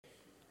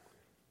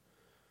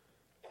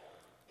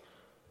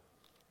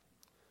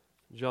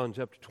John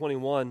chapter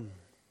 21,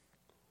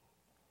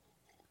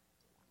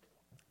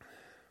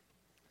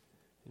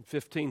 and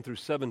 15 through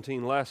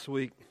 17 last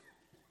week,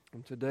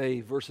 and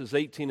today verses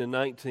 18 and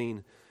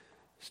 19.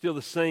 Still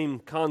the same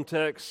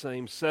context,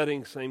 same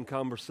setting, same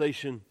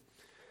conversation.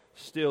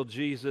 Still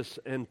Jesus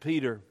and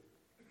Peter.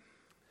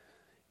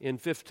 In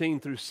 15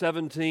 through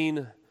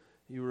 17,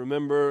 you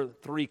remember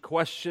three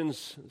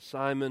questions.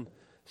 Simon,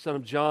 son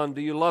of John,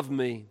 do you love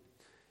me?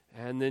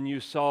 And then you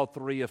saw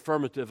three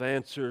affirmative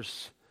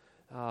answers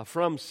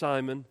from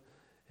Simon,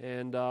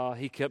 and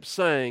he kept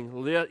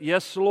saying,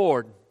 yes,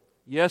 Lord,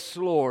 yes,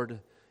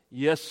 Lord,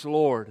 yes,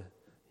 Lord.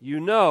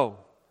 You know,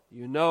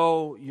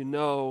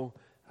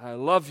 I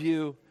love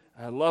you,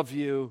 I love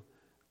you,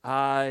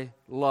 I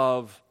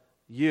love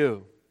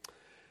you.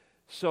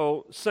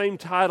 So, same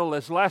title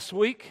as last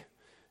week.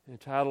 The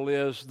title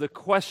is The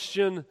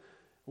Question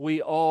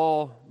We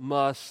All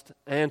Must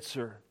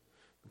Answer.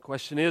 The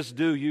question is,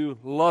 do you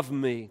love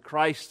me?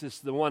 Christ is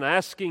the one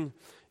asking,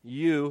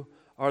 you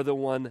are the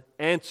one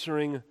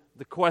answering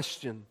the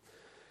question.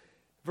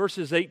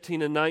 Verses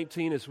 18 and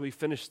 19, as we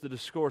finish the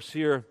discourse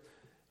here,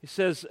 he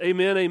says,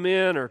 amen,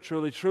 amen, or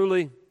truly,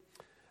 truly,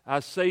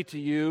 I say to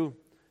you,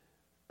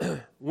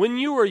 when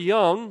you were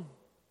young,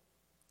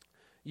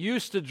 you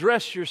used to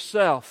dress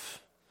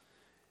yourself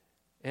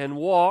and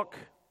walk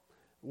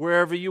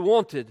wherever you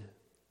wanted.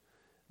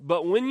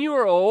 But when you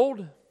are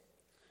old,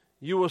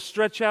 you will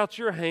stretch out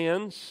your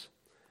hands,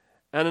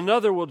 and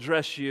another will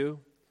dress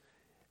you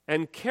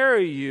and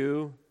carry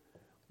you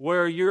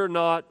where you're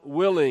not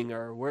willing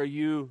or where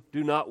you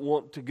do not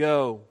want to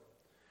go.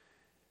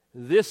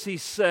 This he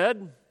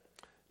said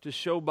to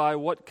show by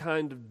what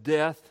kind of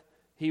death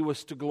he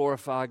was to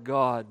glorify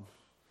God.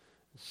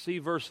 See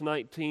verse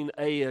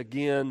 19a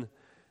again.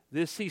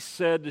 This he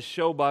said to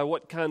show by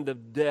what kind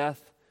of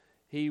death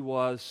he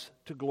was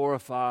to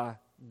glorify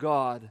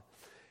God.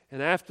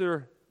 And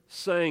after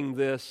saying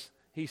this,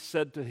 he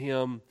said to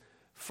him,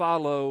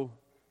 follow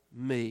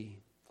me.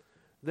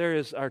 There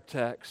is our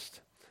text.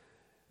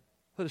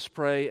 Let us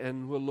pray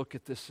and we'll look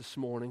at this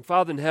morning.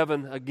 Father in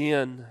heaven,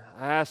 again,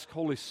 I ask,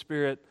 Holy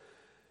Spirit,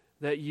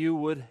 that you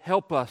would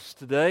help us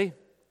today,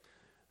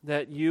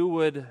 that you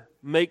would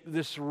make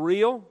this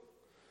real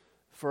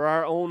for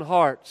our own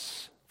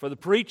hearts, for the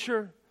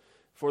preacher,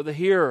 for the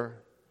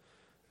hearer,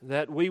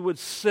 that we would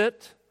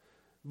sit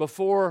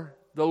before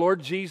the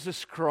Lord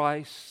Jesus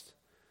Christ.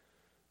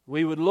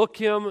 We would look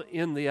Him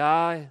in the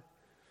eye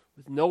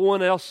with no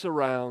one else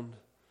around,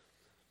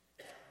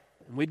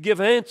 and we'd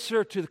give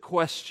answer to the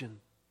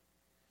question,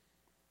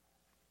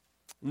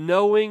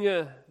 knowing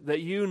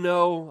that you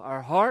know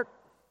our heart,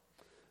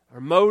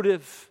 our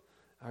motive,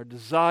 our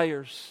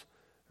desires,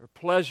 our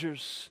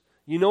pleasures.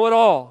 You know it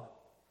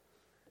all.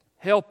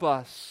 Help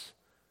us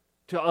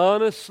to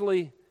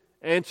honestly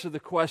answer the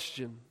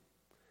question.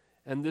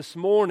 And this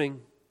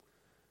morning,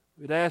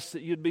 we'd ask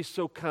that you'd be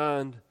so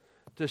kind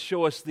to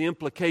show us the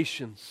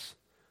implications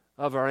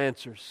of our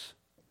answers.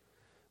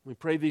 We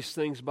pray these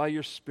things by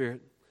your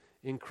Spirit.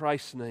 In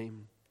Christ's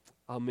name,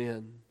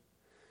 amen.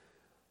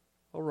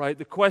 All right,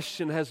 the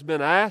question has been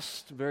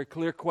asked, a very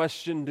clear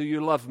question, do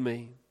you love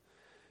me?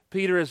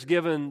 Peter has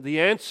given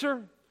the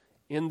answer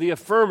in the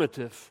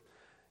affirmative.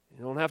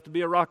 You don't have to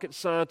be a rocket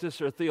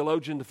scientist or a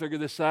theologian to figure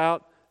this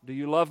out. Do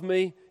you love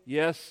me?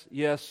 Yes,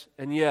 yes,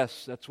 and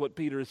yes. That's what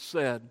Peter has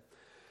said.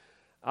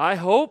 I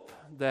hope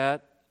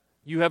that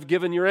you have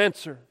given your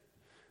answer.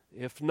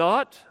 If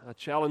not, I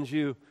challenge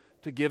you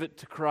to give it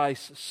to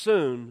Christ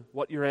soon,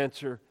 what your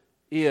answer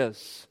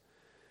is.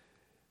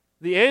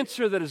 The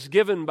answer that is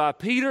given by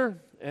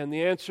Peter and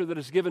the answer that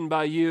is given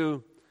by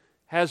you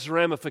has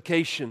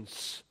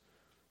ramifications,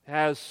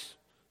 has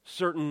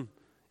certain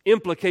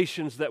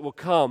implications that will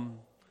come,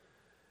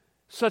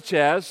 such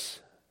as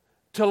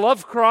to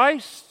love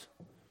Christ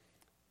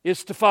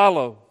is to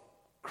follow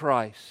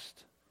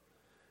Christ.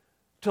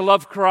 To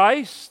love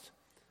Christ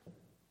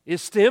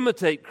is to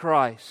imitate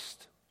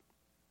Christ.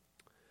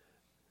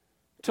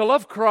 To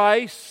love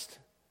Christ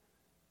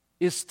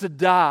is to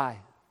die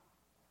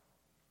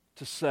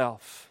to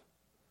self.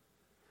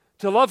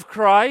 To love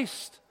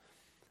Christ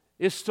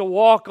is to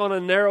walk on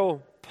a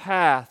narrow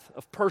path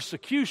of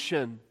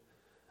persecution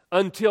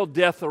until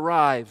death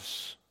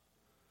arrives.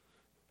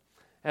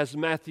 As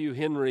Matthew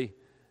Henry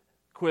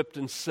quipped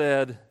and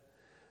said,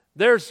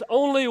 there's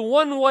only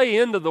one way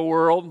into the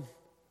world.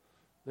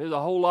 There's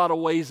a whole lot of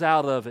ways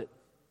out of it.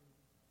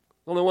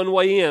 Only one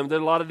way in. There's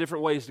a lot of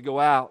different ways to go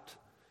out.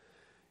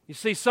 You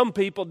see, some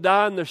people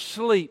die in their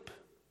sleep.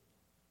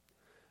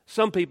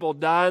 Some people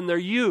die in their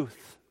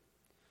youth.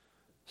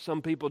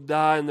 Some people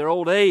die in their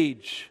old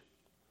age.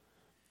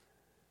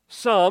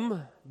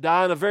 Some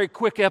die in a very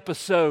quick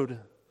episode,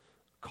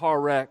 car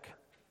wreck,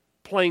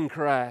 plane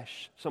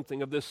crash,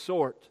 something of this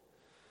sort.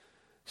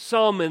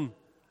 Some in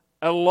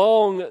a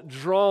long,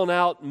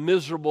 drawn-out,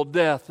 miserable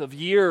death of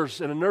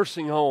years in a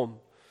nursing home,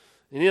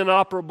 an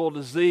inoperable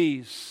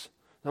disease,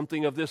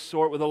 something of this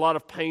sort with a lot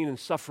of pain and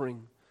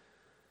suffering.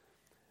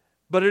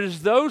 But it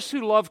is those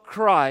who love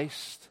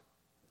Christ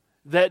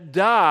that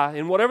die,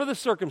 in whatever the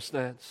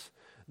circumstance,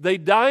 they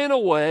die in a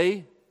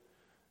way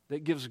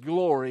that gives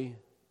glory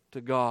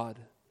to God.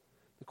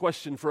 The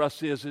question for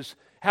us is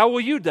how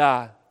will you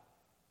die?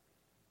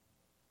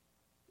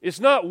 It's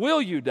not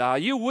will you die.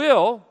 You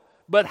will,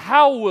 but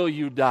how will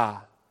you die?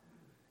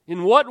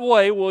 In what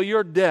way will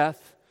your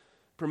death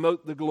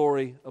promote the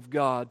glory of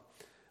God?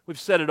 We've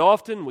said it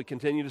often. We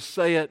continue to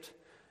say it.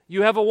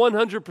 You have a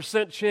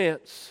 100%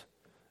 chance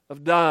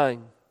of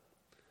dying.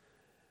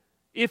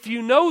 If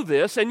you know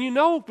this, and you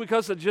know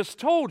because I just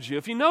told you,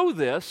 if you know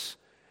this,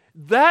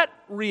 that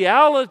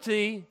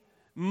reality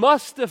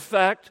must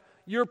affect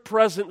your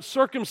present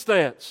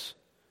circumstance.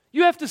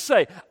 You have to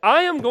say,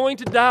 I am going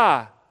to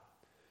die.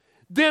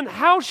 Then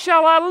how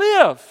shall I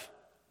live?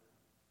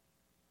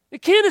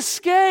 It can't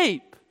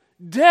escape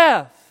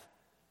death.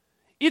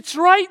 It's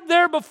right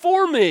there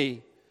before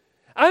me.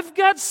 I've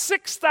got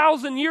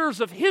 6,000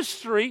 years of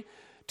history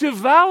to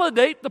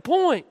validate the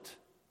point.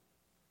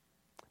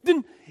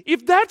 Then,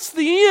 if that's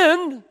the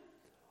end,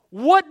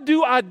 what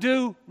do I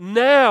do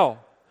now?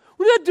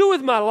 What do I do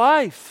with my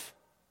life?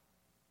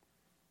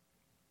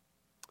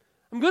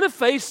 I'm going to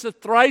face the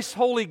thrice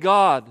holy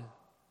God.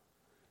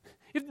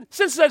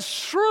 Since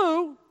that's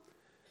true,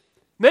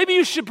 maybe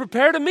you should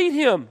prepare to meet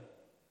Him.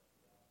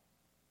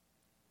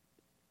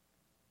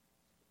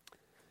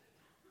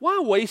 Why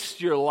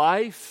waste your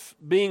life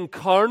being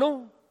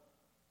carnal?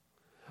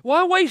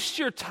 Why waste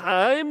your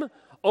time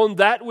on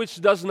that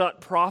which does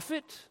not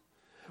profit?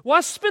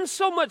 Why spend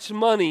so much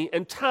money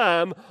and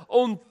time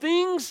on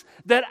things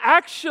that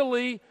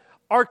actually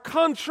are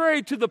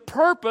contrary to the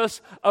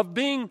purpose of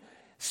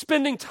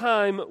spending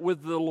time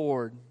with the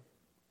Lord?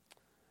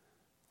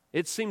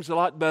 It seems a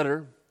lot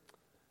better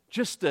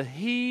just to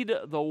heed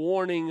the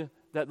warning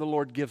that the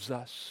Lord gives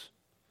us.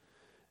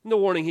 And the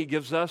warning He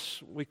gives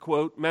us, we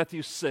quote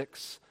Matthew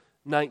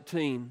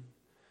 6:19.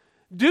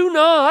 Do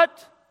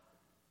not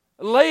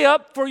lay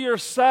up for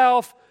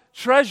yourself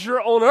treasure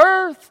on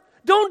earth.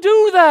 Don't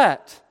do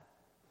that.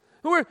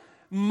 Where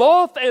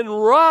moth and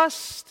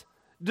rust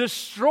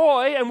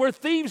destroy and where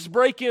thieves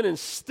break in and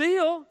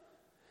steal.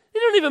 It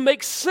don't even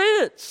make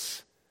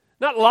sense.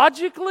 Not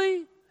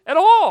logically at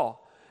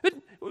all.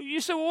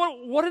 You say,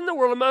 well, what in the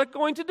world am I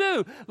going to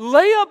do?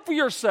 Lay up for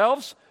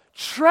yourselves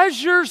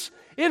treasures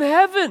in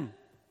heaven.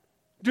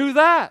 Do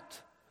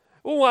that.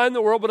 Well, why in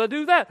the world would I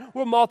do that?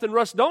 Well, moth and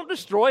rust don't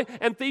destroy,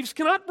 and thieves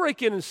cannot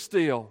break in and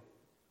steal.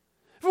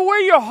 For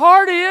where your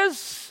heart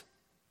is,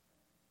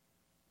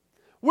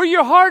 it's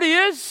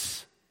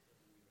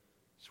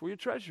where your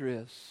treasure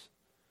is.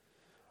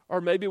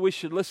 Or maybe we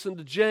should listen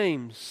to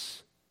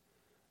James.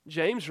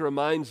 James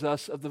reminds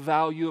us of the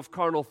value of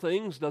carnal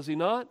things, does he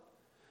not?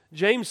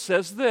 James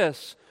says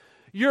this,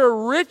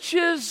 your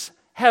riches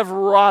have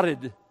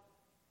rotted.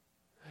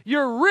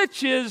 Your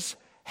riches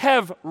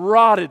have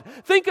rotted.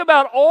 Think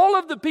about all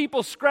of the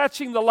people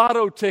scratching the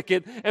lotto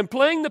ticket and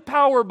playing the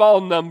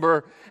Powerball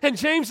number, and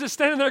James is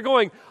standing there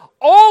going,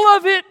 all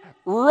of it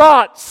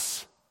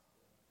rots.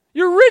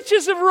 Your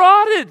riches have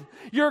rotted.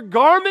 Your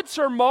garments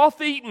are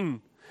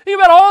moth-eaten. Think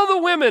about all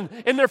the women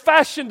in their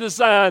fashion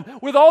design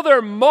with all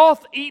their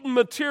moth-eaten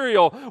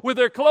material, with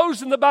their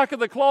clothes in the back of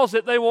the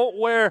closet they won't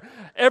wear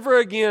ever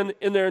again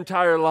in their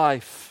entire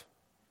life.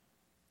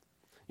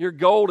 Your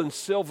gold and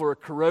silver are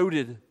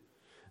corroded.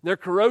 Their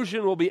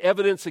corrosion will be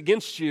evidence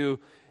against you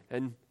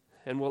and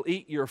will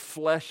eat your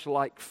flesh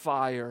like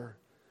fire.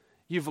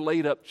 You've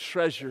laid up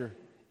treasure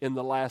in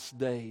the last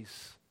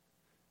days.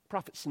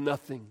 Profits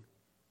nothing.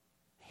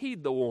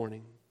 Heed the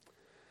warning.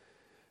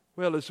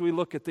 Well, as we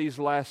look at these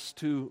last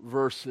two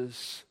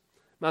verses,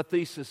 my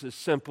thesis is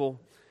simple.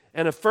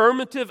 An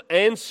affirmative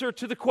answer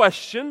to the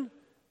question,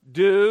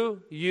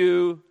 do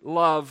you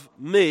love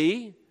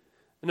me?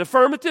 An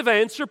affirmative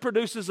answer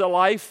produces a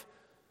life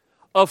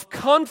of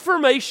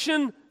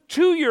confirmation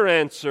to your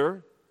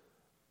answer,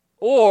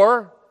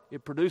 or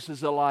it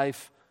produces a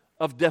life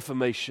of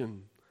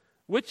defamation.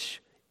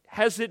 Which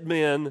has it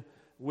been?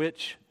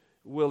 Which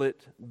will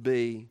it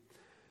be?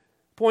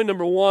 Point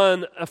number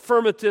one,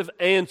 affirmative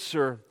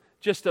answer.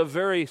 Just a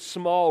very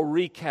small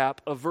recap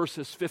of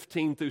verses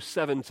 15 through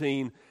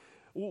 17.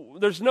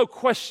 There's no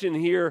question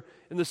here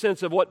in the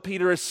sense of what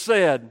Peter has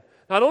said.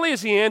 Not only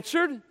has he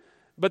answered,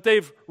 but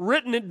they've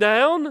written it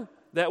down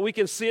that we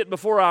can see it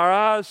before our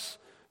eyes.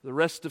 The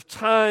rest of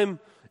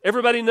time,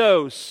 everybody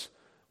knows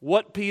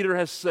what Peter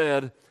has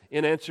said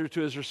in answer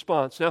to his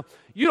response. Now,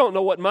 you don't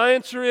know what my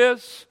answer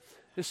is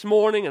this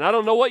morning, and I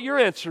don't know what your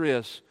answer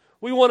is.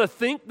 We want to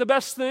think the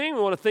best thing,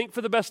 we want to think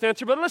for the best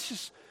answer, but let's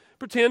just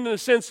pretend in a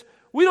sense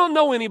we don't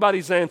know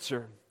anybody's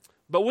answer,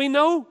 but we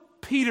know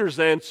Peter's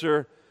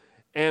answer,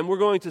 and we're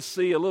going to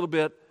see a little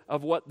bit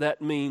of what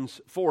that means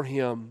for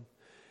him.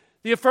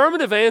 The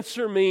affirmative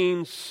answer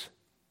means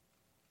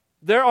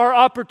there are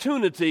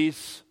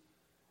opportunities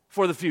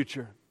for the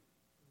future.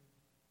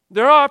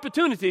 There are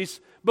opportunities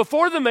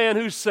before the man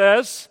who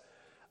says,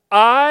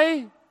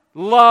 I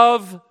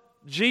love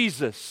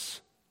Jesus.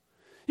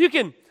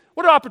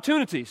 What are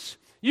opportunities?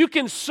 You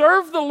can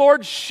serve the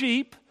Lord's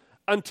sheep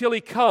until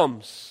He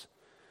comes.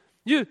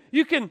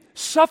 You can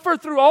suffer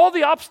through all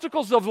the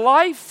obstacles of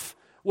life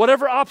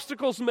whatever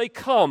obstacles may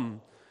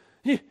come.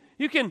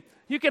 You can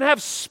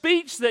have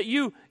speech that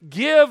you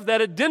give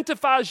that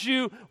identifies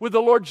you with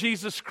the Lord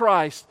Jesus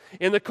Christ.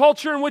 In the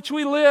culture in which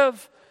we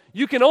live,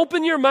 you can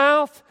open your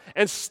mouth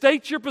and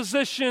state your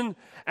position,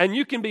 and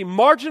you can be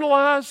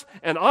marginalized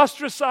and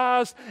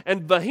ostracized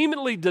and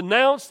vehemently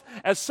denounced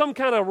as some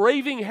kind of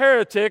raving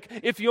heretic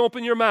if you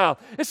open your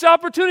mouth. It's the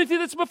opportunity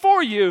that's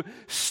before you.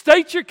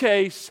 State your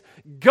case.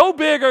 Go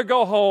big or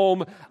go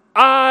home.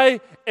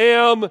 I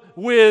am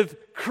with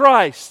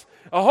Christ.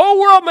 The whole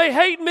world may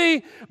hate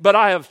me, but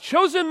I have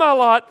chosen my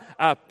lot.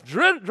 I've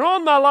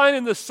drawn my line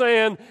in the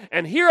sand,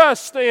 and here I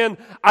stand.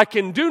 I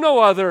can do no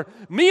other.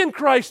 Me and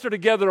Christ are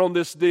together on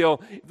this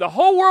deal. The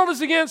whole world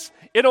is against,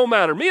 it don't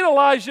matter. Me and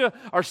Elijah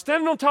are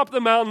standing on top of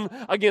the mountain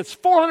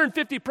against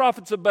 450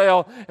 prophets of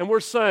Baal, and we're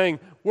saying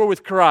we're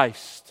with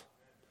Christ.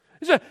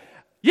 He said,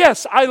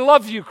 yes, I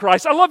love you,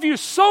 Christ. I love you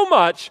so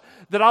much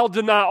that I'll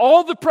deny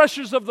all the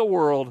pressures of the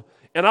world,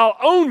 and I'll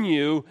own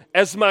you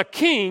as my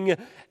king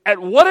at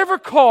whatever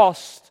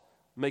cost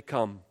may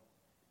come.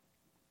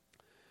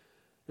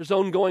 There's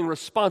ongoing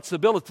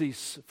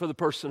responsibilities for the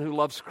person who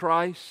loves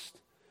Christ.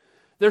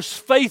 There's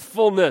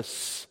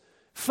faithfulness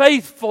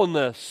to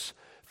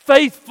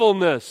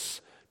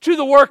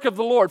the work of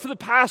the Lord. For the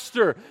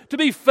pastor to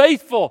be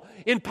faithful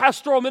in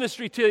pastoral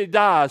ministry till he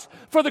dies.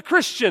 For the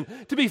Christian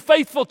to be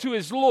faithful to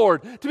his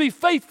Lord. To be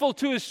faithful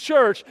to his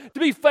church. To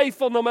be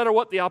faithful no matter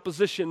what the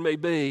opposition may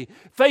be.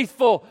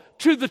 Faithful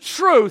to the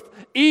truth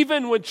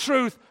even when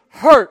truth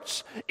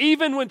hurts,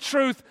 even when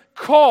truth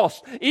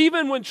costs,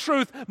 even when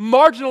truth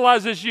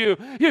marginalizes you.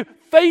 You're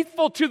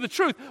faithful to the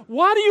truth.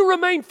 Why do you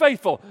remain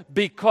faithful?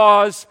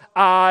 Because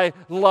I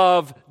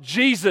love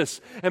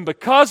Jesus. And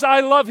because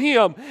I love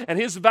Him and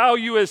His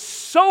value is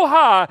so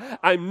high,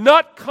 I'm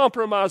not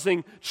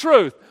compromising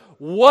truth.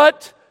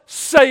 What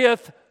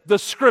saith the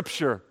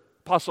Scripture?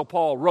 Apostle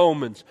Paul,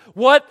 Romans.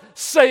 What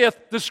saith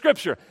the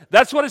Scripture?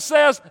 That's what it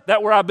says.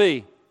 That where I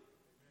be.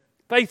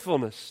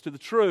 Faithfulness to the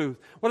truth.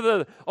 What are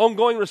the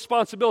ongoing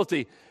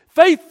responsibility?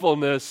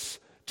 Faithfulness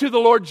to the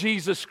Lord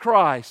Jesus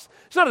Christ.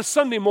 It's not a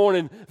Sunday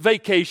morning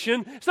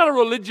vacation. It's not a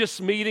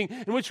religious meeting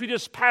in which we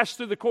just pass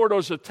through the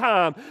corridors of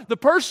time. The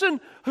person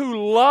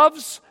who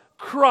loves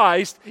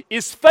Christ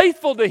is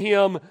faithful to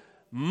Him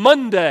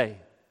Monday.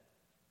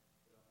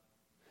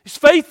 He's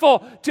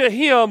faithful to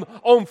Him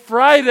on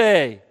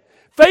Friday.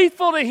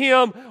 Faithful to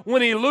Him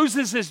when he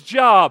loses his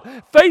job.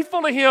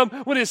 Faithful to Him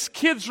when his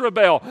kids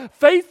rebel.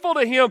 Faithful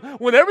to Him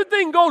when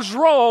everything goes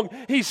wrong.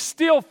 He's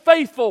still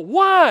faithful.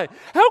 Why?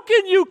 How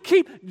can you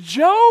keep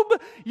Job?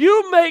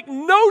 You make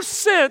no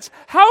sense.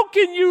 How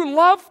can you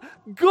love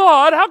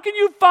God? How can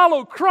you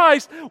follow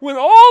Christ when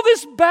all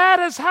this bad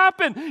has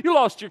happened? You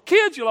lost your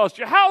kids, you lost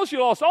your house, you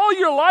lost all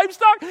your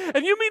livestock,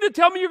 and you mean to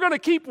tell me you're going to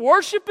keep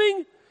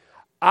worshiping?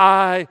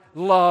 I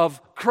love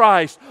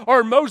Christ.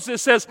 Or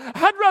Moses says,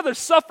 I'd rather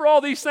suffer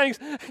all these things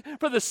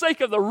for the sake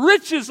of the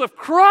riches of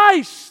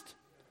Christ.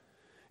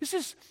 This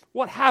is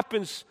what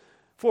happens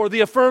for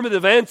the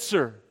affirmative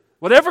answer.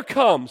 Whatever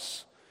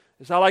comes,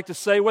 as I like to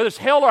say, whether it's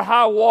hell or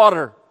high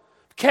water,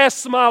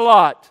 cast my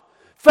lot.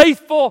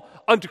 Faithful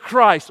unto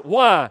Christ.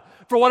 Why?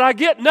 For what I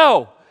get?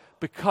 No.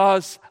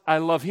 Because I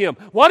love Him.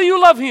 Why do you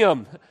love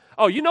Him?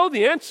 Oh, you know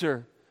the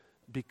answer.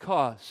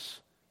 Because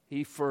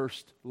He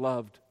first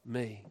loved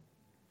me.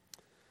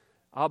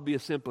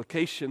 Obvious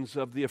implications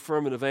of the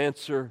affirmative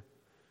answer.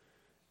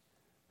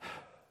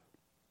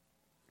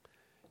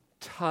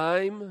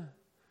 Time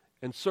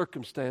and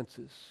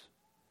circumstances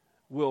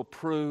will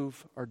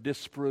prove or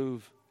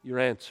disprove your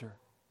answer.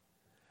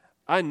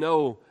 I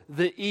know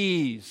the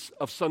ease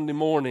of Sunday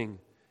morning.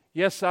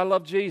 Yes, I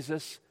love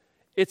Jesus.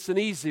 It's an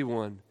easy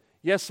one.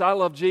 Yes, I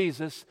love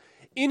Jesus.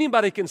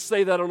 Anybody can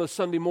say that on a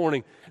Sunday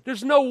morning.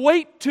 There's no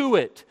weight to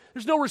it.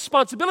 There's no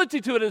responsibility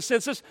to it in a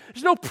sense.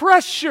 There's no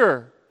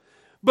pressure.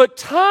 But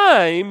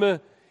time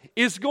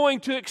is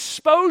going to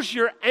expose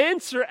your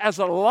answer as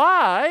a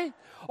lie,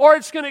 or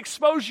it's going to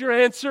expose your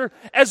answer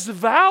as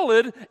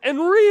valid and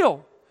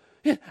real.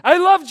 I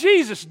love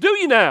Jesus. Do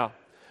you now?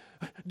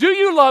 Do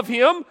you love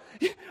Him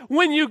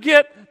when you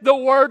get the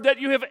word that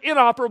you have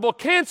inoperable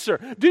cancer?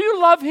 Do you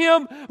love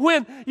Him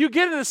when you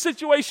get in a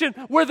situation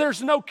where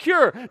there's no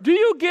cure? Do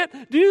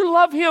you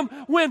love Him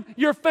when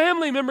your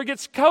family member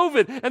gets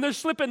COVID and they're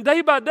slipping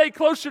day by day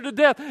closer to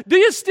death? Do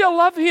you still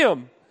love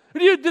Him? Or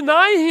do you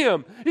deny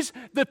Him?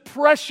 The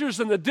pressures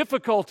and the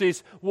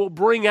difficulties will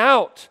bring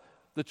out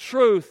the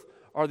truth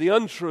or the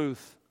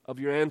untruth of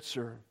your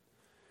answer.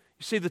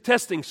 You see, the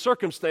testing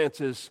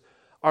circumstances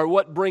are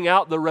what bring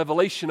out the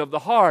revelation of the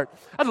heart.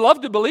 I'd love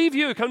to believe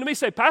you. Come to me and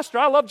say, Pastor,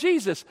 I love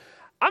Jesus.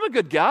 I'm a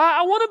good guy.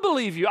 I want to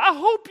believe you. I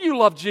hope you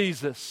love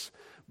Jesus.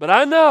 But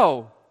I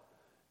know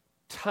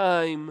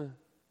time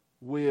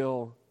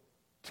will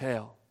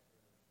tell.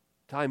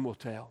 Time will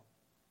tell.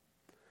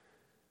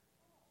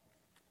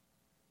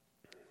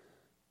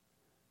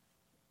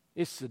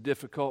 It's a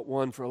difficult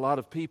one for a lot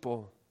of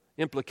people.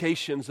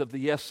 Implications of the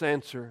yes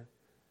answer.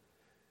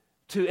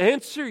 To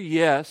answer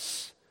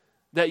yes,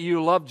 that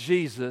you love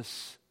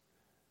Jesus,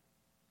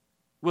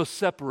 will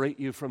separate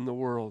you from the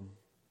world.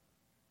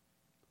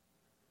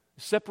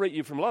 separate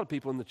you from a lot of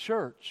people in the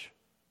church.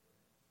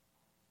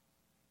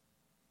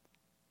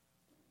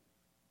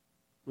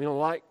 We don't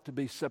like to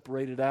be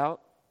separated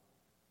out.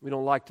 We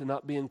don't like to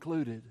not be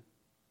included.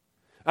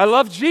 I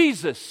love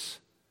Jesus.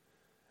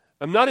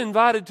 I'm not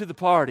invited to the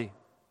party.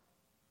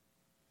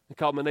 I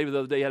called my neighbor the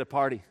other day, he had a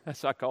party.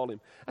 So I called him.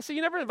 I said,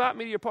 you never invite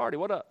me to your party.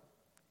 What up?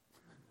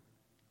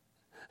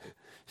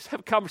 Just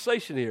have a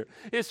conversation here.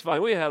 It's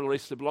fine. We had a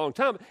relationship a long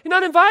time. You're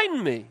not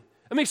inviting me.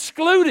 I'm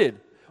excluded.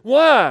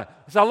 Why?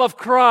 Because I love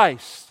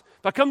Christ.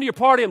 If I come to your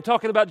party, I'm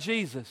talking about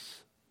Jesus.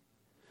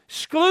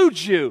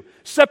 Excludes you,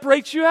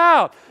 separates you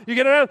out. You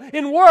get around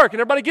in work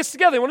and everybody gets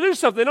together. They want to do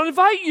something. They don't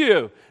invite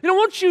you. They don't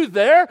want you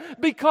there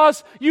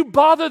because you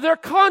bother their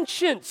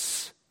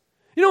conscience.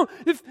 You know,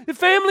 if the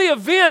family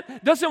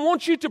event doesn't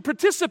want you to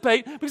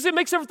participate because it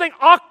makes everything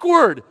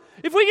awkward.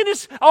 If we can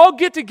just all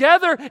get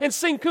together and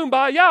sing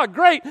Kumbaya,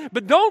 great.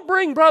 But don't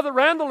bring Brother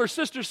Randall or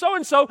Sister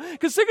so-and-so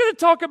because they're going to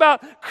talk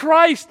about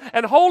Christ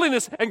and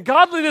holiness and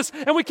godliness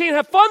and we can't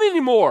have fun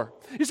anymore.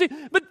 You see,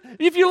 but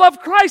if you love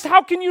Christ,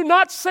 how can you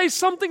not say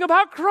something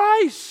about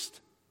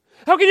Christ?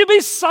 How can you be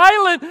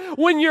silent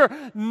when your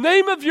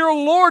name of your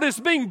Lord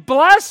is being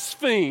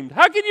blasphemed?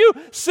 How can you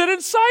sit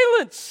in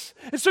silence?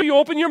 And so you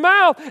open your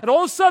mouth and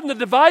all of a sudden the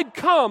divide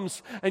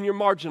comes and you're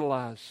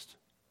marginalized.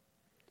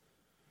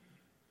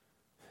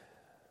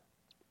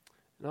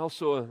 And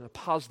also in a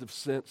positive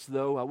sense,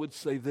 though, I would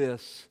say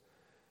this,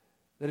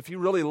 that if you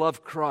really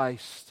love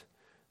Christ,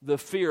 the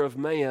fear of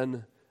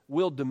man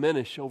will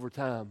diminish over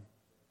time.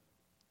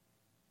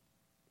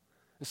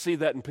 I see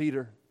that in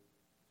Peter.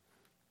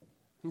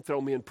 You can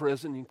throw me in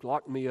prison, you can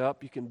lock me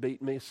up, you can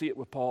beat me. I see it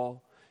with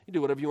Paul. You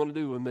do whatever you want to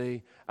do with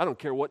me. I don't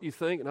care what you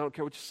think and I don't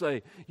care what you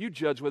say. You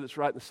judge whether it's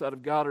right in the sight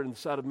of God or in the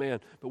sight of man.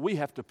 But we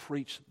have to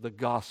preach the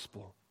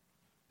gospel.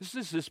 This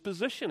is his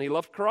position. He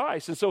loved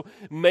Christ. And so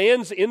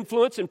man's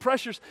influence and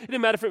pressures, it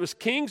didn't matter if it was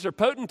kings or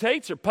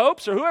potentates or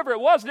popes or whoever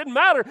it was, it didn't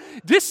matter.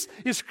 This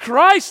is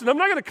Christ and I'm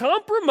not going to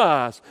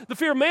compromise. The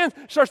fear of man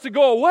starts to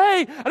go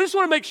away. I just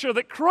want to make sure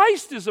that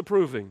Christ is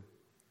approving.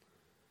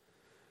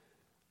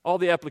 All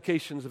the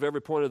applications of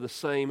every point are the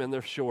same and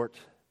they're short.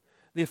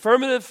 The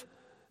affirmative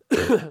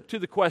to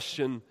the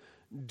question,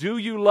 do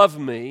you love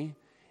me,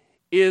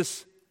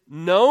 is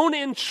known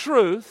in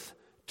truth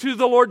to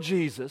the Lord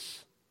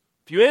Jesus.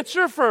 If you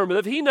answer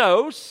affirmative, He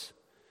knows,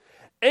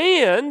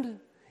 and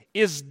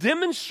is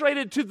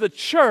demonstrated to the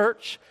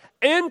church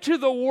and to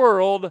the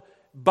world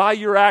by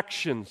your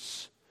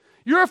actions.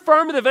 Your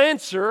affirmative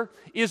answer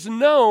is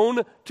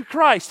known to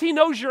Christ. He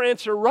knows your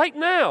answer right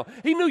now.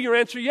 He knew your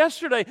answer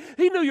yesterday.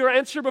 He knew your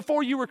answer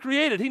before you were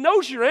created. He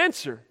knows your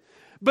answer.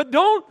 But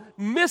don't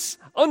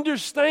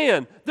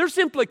misunderstand. There's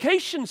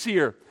implications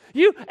here.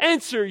 You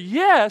answer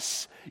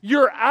yes,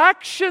 your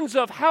actions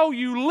of how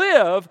you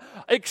live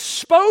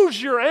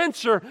expose your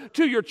answer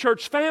to your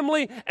church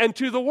family and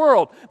to the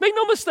world. Make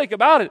no mistake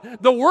about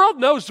it. The world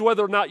knows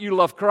whether or not you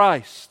love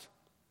Christ.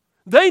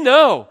 They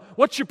know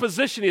what your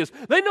position is.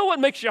 They know what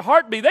makes your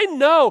heart beat. They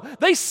know.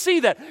 They see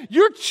that.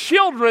 Your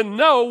children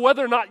know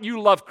whether or not you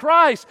love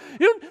Christ.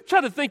 You don't try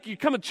to think you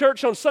come to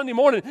church on Sunday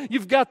morning,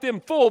 you've got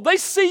them full. They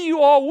see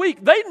you all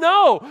week. They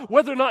know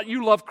whether or not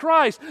you love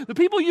Christ. The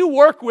people you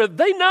work with,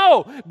 they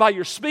know by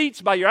your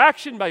speech, by your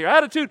action, by your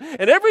attitude,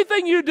 and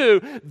everything you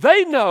do,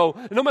 they know,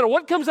 no matter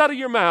what comes out of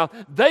your mouth,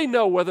 they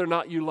know whether or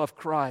not you love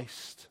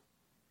Christ.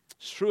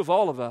 It's true of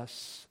all of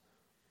us.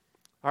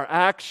 Our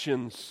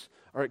actions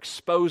are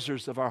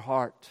exposers of our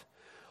heart.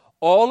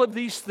 All of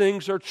these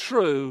things are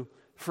true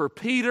for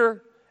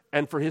Peter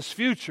and for his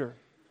future.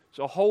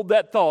 So hold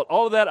that thought.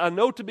 All of that I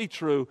know to be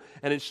true,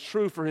 and it's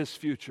true for his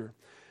future.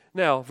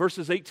 Now,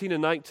 verses 18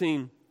 and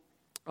 19,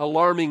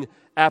 alarming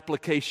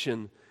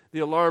application. The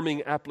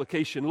alarming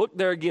application. Look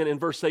there again in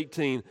verse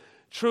 18.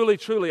 Truly,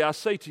 truly, I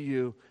say to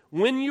you,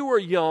 when you were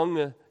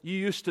young, you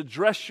used to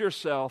dress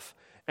yourself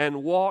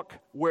and walk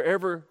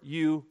wherever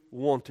you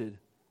wanted.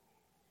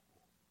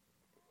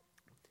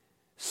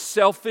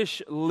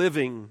 Selfish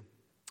living.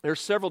 There are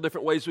several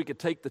different ways we could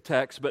take the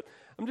text, but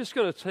I'm just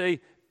going to say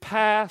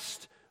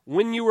past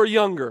when you were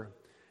younger.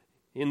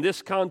 In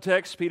this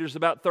context, Peter's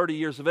about 30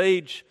 years of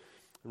age,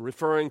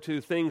 referring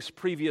to things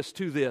previous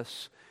to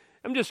this.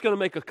 I'm just going to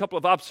make a couple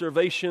of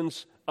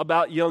observations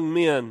about young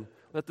men.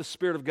 Let the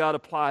Spirit of God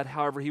apply it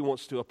however He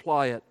wants to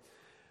apply it.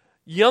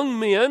 Young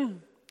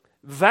men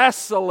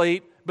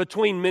vacillate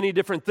between many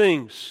different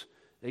things.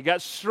 They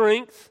got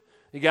strength,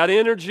 they got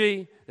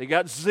energy, they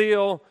got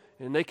zeal,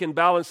 and they can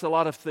balance a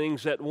lot of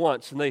things at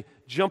once, and they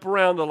jump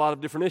around a lot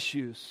of different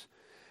issues.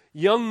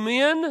 Young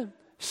men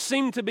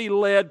seem to be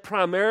led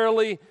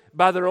primarily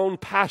by their own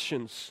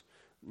passions.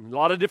 In a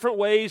lot of different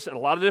ways, in a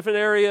lot of different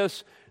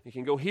areas. You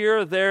can go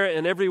here, there,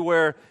 and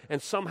everywhere, and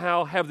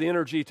somehow have the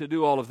energy to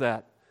do all of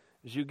that.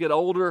 As you get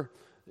older,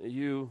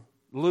 you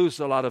lose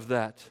a lot of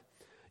that.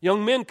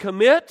 Young men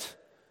commit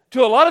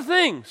to a lot of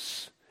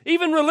things,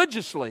 even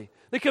religiously.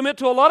 They commit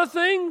to a lot of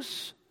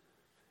things,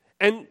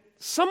 and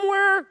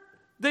somewhere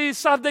they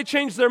decide they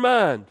change their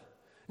mind.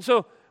 And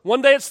so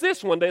One day it's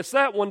this, one day it's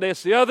that, one day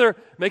it's the other.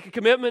 Make a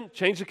commitment,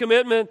 change the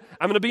commitment.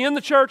 I'm going to be in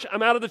the church,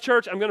 I'm out of the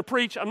church, I'm going to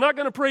preach, I'm not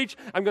going to preach,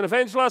 I'm going to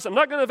evangelize, I'm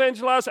not going to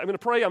evangelize, I'm going to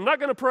pray, I'm not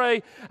going to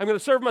pray, I'm going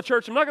to serve my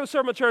church, I'm not going to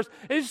serve my church.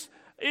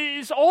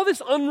 It's all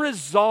this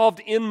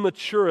unresolved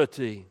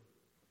immaturity.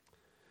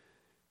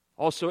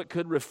 Also, it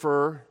could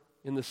refer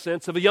in the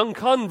sense of a young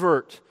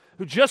convert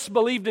who just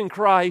believed in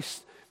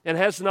Christ and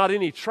has not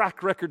any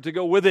track record to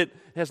go with it,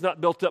 has not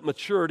built up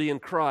maturity in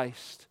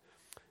Christ.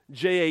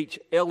 J.H.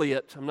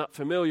 Eliot, I'm not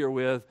familiar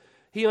with,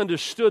 he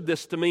understood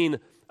this to mean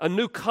a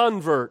new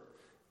convert.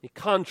 He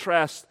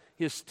contrasts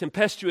his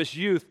tempestuous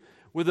youth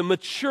with the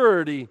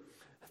maturity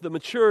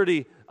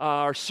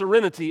or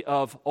serenity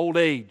of old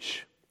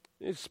age.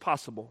 It's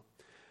possible.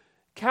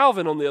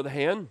 Calvin, on the other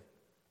hand,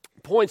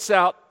 points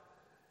out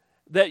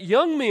that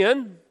young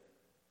men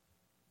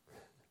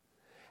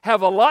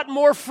have a lot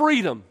more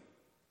freedom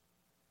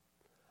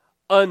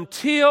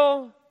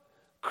until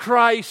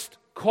Christ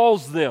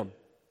calls them.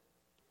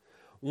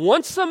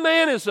 Once a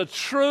man is a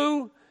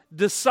true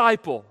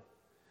disciple,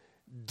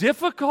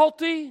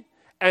 difficulty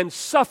and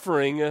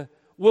suffering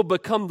will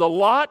become the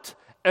lot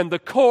and the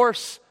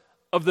course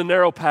of the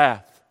narrow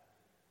path.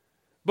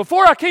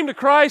 Before I came to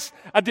Christ,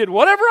 I did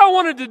whatever I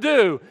wanted to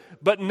do,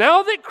 but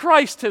now that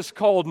Christ has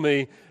called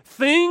me,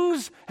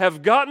 things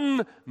have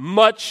gotten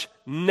much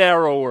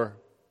narrower.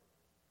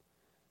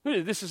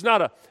 This is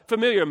not a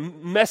familiar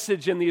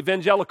message in the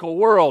evangelical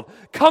world.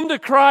 Come to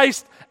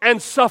Christ and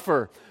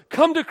suffer.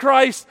 Come to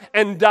Christ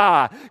and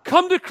die.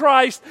 Come to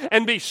Christ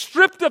and be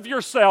stripped of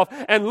yourself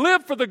and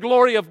live for the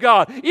glory of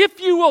God. If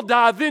you will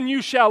die, then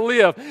you shall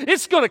live.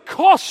 It's going to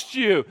cost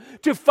you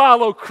to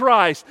follow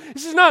Christ.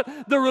 This is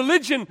not the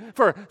religion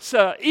for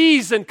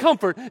ease and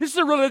comfort. This is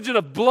a religion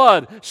of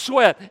blood,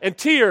 sweat, and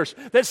tears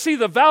that see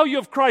the value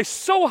of Christ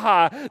so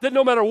high that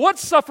no matter what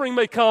suffering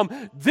may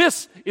come,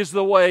 this is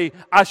the way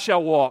I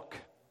shall walk.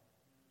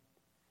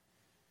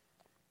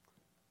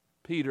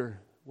 Peter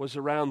was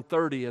around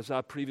 30, as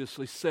I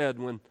previously said,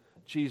 when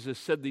Jesus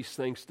said these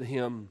things to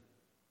him.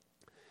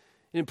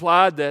 It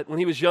implied that when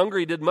he was younger,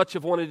 he did much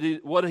of what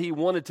he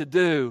wanted to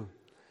do.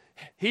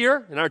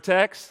 Here, in our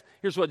text,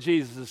 here's what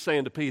Jesus is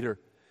saying to Peter.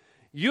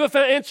 You have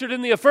answered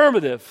in the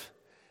affirmative.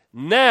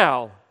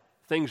 Now,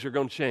 things are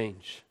going to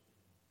change.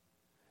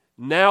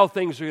 Now,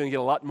 things are going to get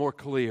a lot more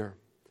clear.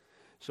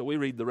 So we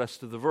read the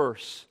rest of the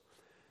verse.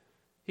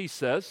 He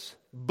says,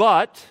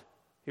 but,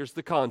 here's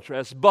the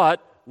contrast,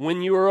 but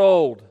when you are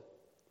old,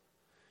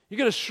 you're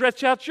going to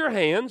stretch out your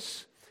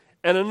hands,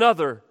 and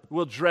another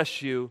will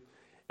dress you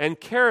and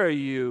carry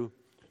you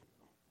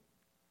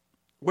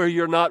where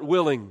you're not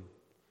willing.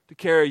 To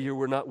carry you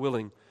where not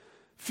willing.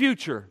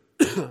 Future,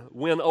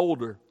 when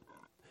older.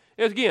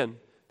 And again,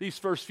 these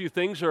first few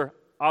things are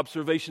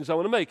observations I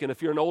want to make. And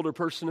if you're an older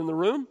person in the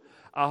room,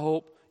 I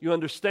hope you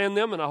understand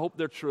them, and I hope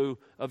they're true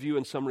of you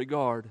in some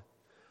regard.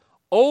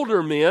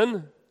 Older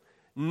men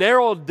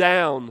narrow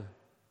down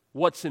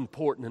what's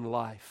important in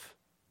life.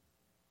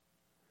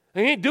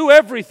 They can't do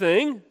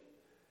everything.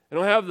 I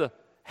don't have the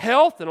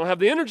health, I don't have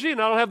the energy,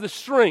 and I don't have the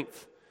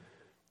strength.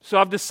 So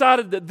I've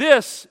decided that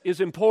this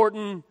is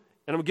important, and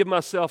I'm going to give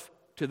myself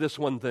to this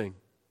one thing.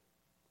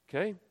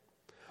 Okay?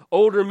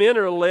 Older men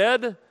are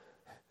led,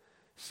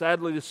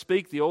 sadly to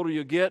speak, the older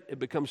you get, it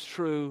becomes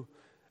true,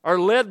 are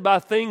led by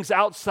things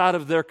outside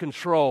of their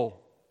control.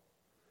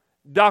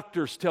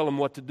 Doctors tell them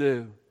what to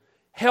do.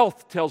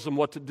 Health tells them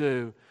what to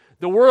do.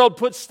 The world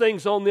puts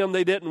things on them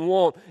they didn't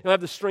want. They don't have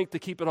the strength to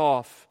keep it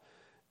off.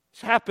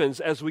 This happens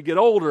as we get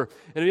older.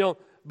 And if you don't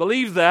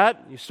believe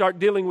that, you start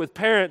dealing with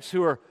parents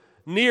who are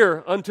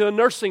near unto a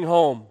nursing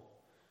home.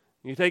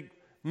 You take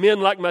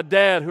men like my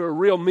dad who are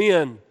real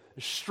men,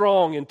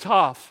 strong and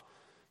tough.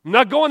 I'm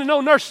not going to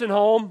no nursing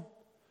home.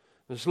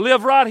 Just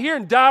live right here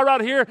and die right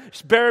here.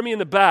 Just bury me in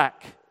the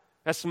back.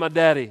 That's my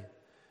daddy.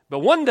 But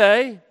one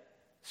day,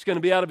 it's going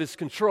to be out of his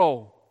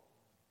control.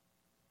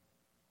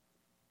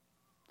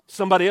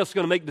 Somebody else is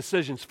going to make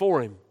decisions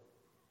for him,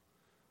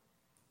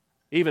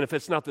 even if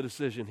it's not the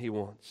decision he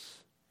wants.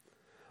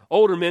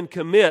 Older men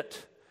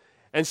commit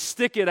and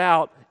stick it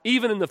out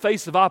even in the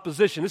face of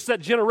opposition. It's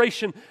that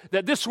generation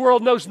that this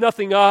world knows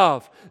nothing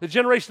of. The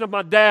generation of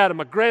my dad and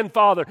my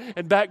grandfather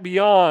and back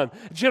beyond.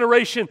 A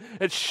generation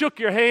that shook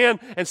your hand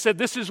and said,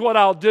 this is what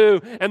I'll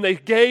do. And they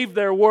gave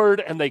their word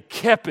and they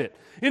kept it.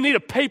 Didn't need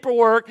a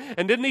paperwork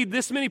and didn't need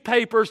this many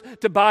papers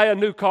to buy a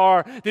new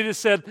car. They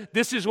just said,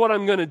 this is what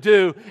I'm going to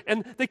do.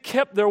 And they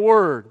kept their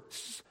word.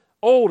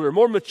 Older,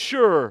 more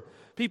mature,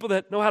 people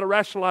that know how to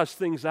rationalize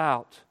things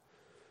out.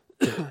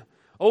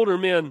 Older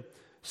men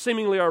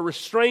seemingly are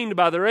restrained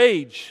by their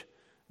age,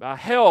 by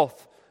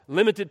health,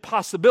 limited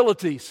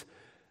possibilities.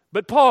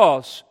 But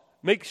pause.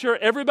 Make sure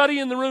everybody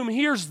in the room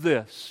hears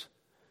this.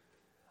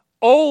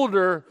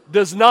 Older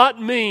does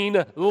not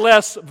mean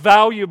less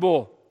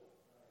valuable.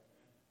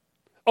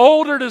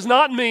 Older does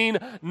not mean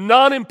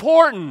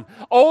non-important.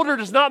 Older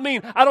does not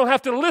mean I don't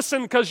have to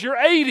listen because you're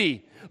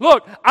 80.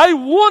 Look, I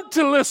want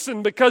to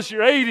listen because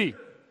you're 80.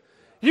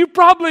 You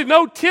probably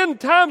know 10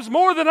 times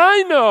more than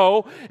I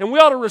know, and we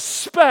ought to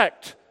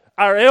respect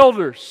our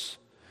elders.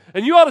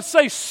 And you ought to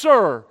say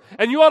sir,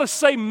 and you ought to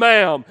say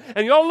ma'am,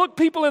 and you ought to look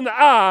people in the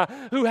eye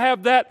who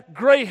have that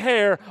gray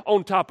hair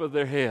on top of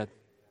their head.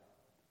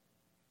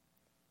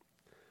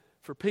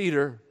 For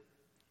Peter,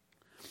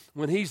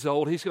 when he's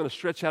old, he's going to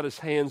stretch out his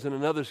hands and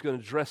another's going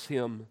to dress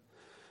him.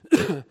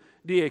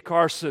 D.A.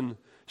 Carson,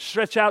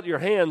 stretch out your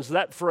hands,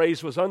 that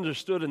phrase was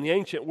understood in the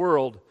ancient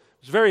world.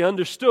 It was very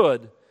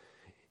understood.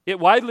 It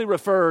widely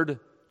referred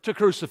to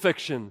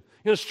crucifixion.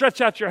 You're going to stretch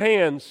out your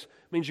hands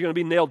means you're going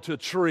to be nailed to a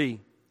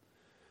tree.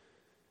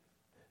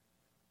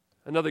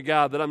 Another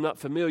guy that I'm not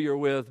familiar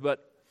with,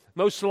 but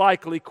most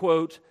likely,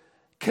 quote,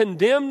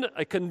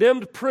 a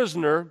condemned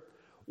prisoner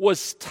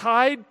was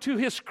tied to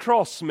his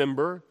cross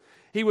member.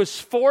 He was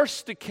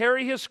forced to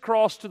carry his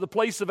cross to the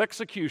place of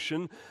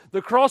execution.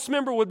 The cross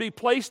member would be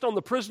placed on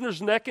the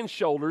prisoner's neck and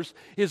shoulders,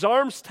 his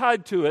arms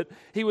tied to it.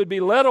 He would be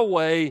led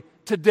away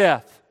to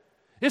death.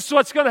 This is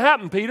what's going to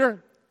happen,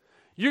 Peter.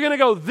 You're going to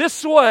go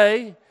this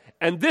way,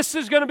 and this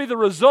is going to be the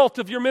result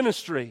of your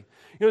ministry.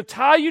 They're going to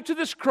tie you to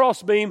this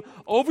crossbeam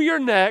over your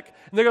neck,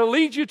 and they're going to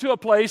lead you to a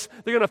place.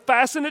 They're going to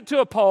fasten it to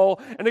a pole,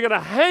 and they're going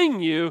to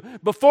hang you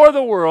before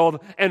the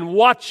world and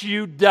watch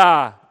you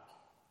die.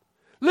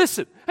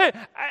 Listen, hey,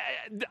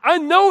 I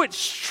know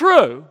it's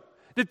true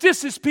that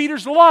this is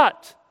Peter's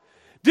lot.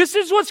 This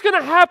is what's going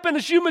to happen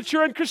as you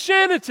mature in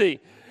Christianity.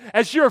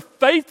 As you're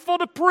faithful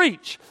to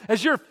preach,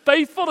 as you're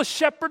faithful to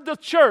shepherd the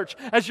church,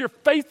 as you're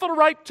faithful to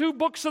write 2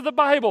 books of the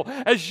Bible,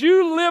 as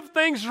you live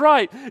things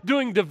right,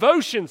 doing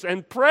devotions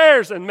and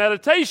prayers and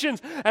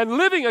meditations and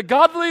living a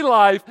godly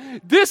life,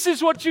 this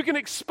is what you can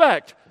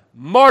expect: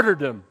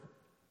 martyrdom.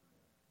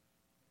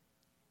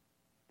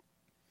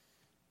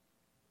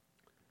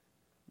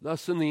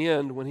 Thus, in the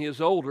end, when he is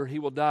older, he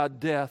will die a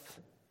death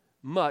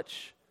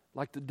much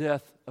like the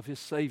death of his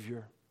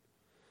Savior.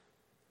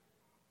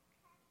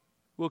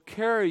 Will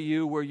carry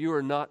you where you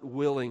are not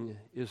willing,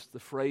 is the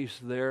phrase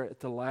there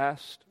at the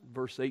last,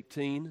 verse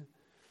 18.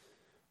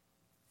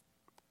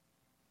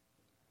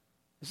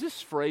 Does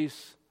this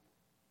phrase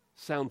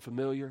sound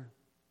familiar?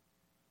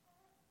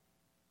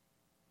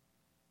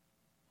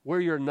 Where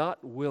you're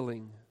not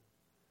willing,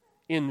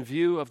 in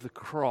view of the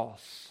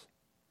cross.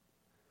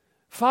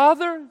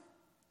 Father,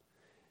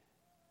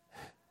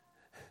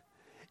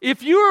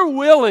 if you are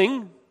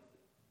willing,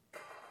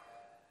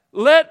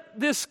 let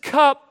this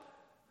cup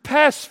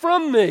pass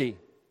from me.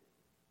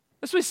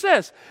 That's what he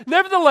says.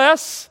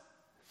 Nevertheless,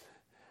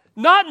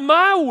 not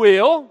my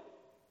will,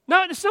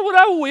 it's not what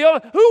I will.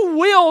 Who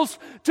wills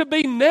to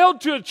be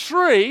nailed to a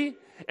tree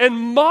and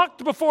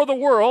mocked before the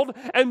world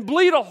and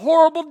bleed a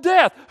horrible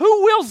death?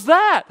 Who wills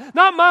that?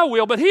 Not my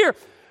will,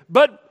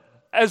 but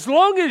as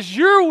long as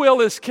your will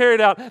is carried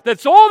out,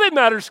 that's all that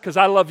matters, because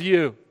I love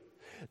you.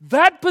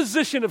 That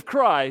position of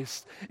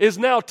Christ is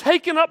now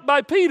taken up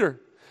by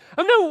Peter.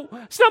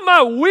 It's not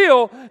my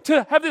will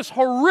to have this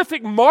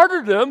horrific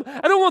martyrdom.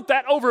 I don't want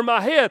that over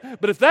my head.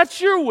 But if that's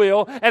your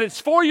will and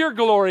it's for your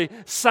glory,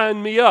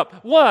 sign me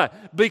up. Why?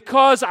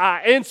 Because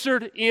I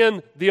answered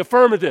in the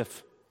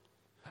affirmative.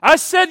 I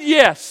said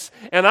yes,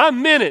 and I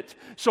meant it.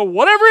 So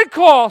whatever it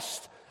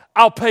costs,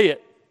 I'll pay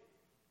it.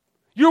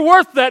 You're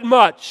worth that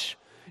much.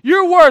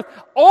 You're worth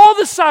all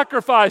the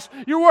sacrifice.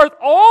 You're worth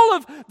all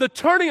of the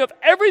turning of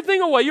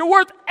everything away. You're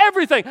worth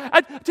everything.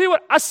 I tell you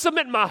what, I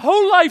submit my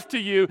whole life to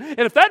you.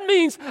 And if that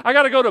means I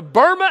got to go to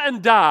Burma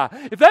and die,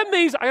 if that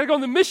means I got to go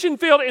on the mission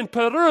field in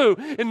Peru,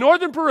 in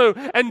northern Peru,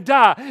 and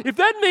die, if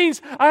that means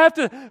I have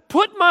to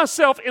put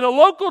myself in a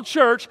local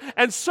church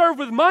and serve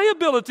with my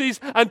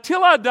abilities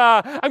until I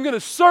die, I'm going to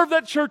serve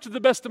that church to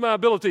the best of my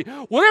ability.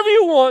 Whatever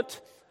you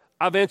want,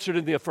 I've answered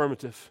in the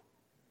affirmative.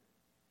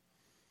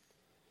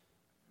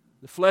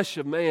 The flesh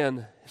of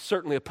man is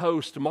certainly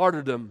opposed to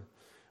martyrdom,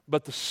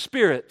 but the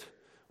Spirit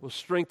will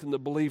strengthen the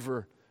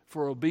believer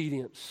for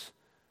obedience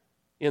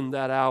in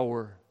that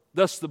hour.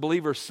 Thus the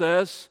believer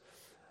says,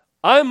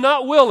 I am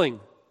not willing,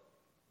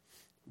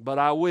 but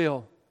I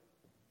will.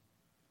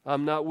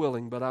 I'm not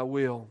willing, but I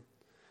will.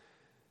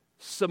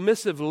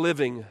 Submissive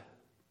living.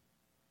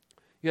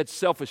 You had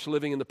selfish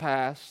living in the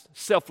past,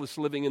 selfless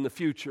living in the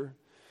future,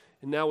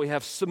 and now we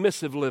have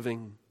submissive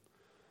living.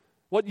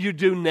 What you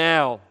do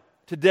now,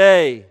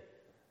 today,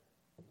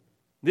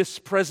 this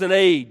present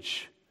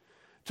age.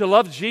 To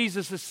love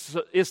Jesus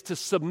is to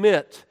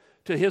submit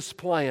to His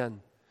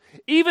plan,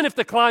 even if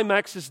the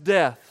climax is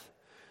death.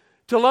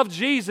 To love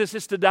Jesus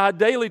is to die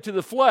daily to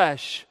the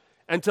flesh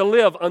and to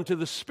live unto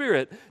the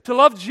Spirit. To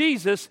love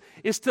Jesus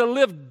is to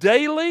live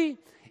daily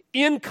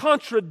in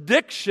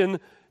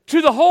contradiction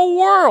to the whole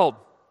world.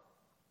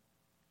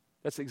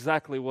 That's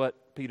exactly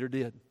what Peter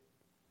did.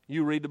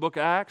 You read the book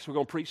of Acts, we're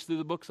going to preach through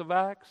the books of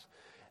Acts.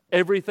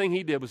 Everything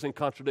he did was in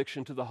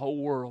contradiction to the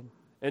whole world.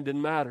 And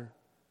didn't matter.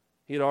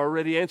 He had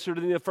already answered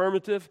in the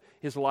affirmative.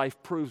 His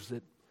life proves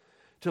it.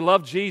 To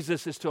love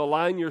Jesus is to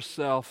align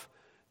yourself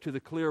to the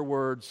clear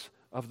words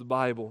of the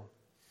Bible.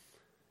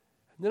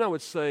 And then I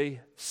would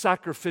say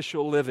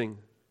sacrificial living.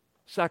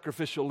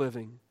 Sacrificial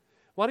living.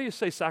 Why do you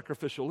say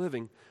sacrificial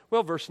living?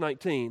 Well, verse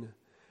 19.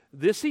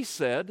 This he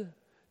said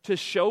to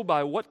show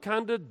by what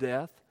kind of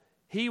death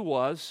he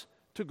was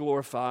to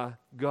glorify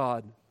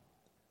God.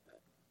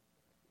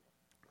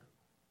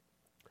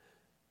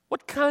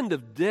 What kind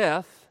of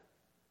death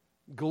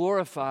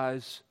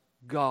glorifies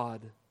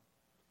God?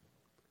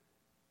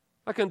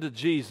 I come to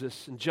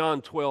Jesus in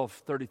John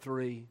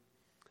 12:33.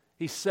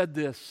 He said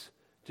this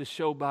to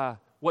show by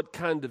what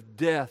kind of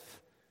death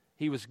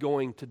He was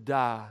going to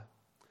die.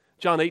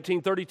 John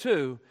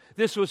 18:32,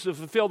 this was to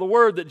fulfill the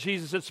word that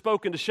Jesus had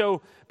spoken to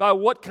show by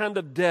what kind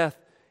of death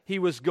He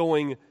was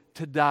going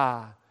to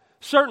die.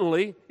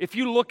 Certainly, if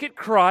you look at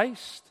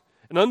Christ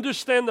and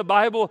understand the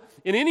Bible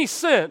in any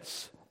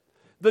sense,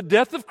 the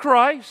death of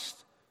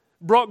Christ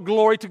brought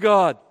glory to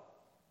God.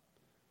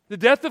 The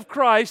death of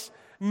Christ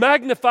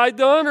magnified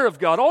the honor of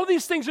God. All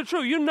these things are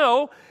true. You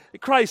know,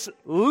 Christ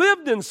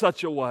lived in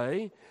such a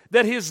way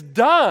that His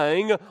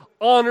dying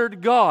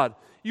honored God.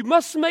 You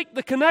must make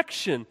the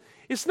connection.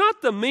 It's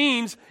not the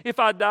means if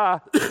I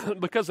die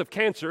because of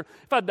cancer,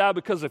 if I die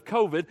because of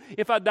COVID,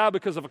 if I die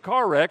because of a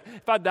car wreck,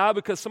 if I die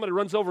because somebody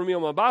runs over me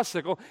on my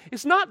bicycle.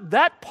 It's not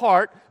that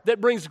part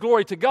that brings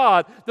glory to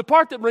God. The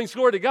part that brings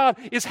glory to God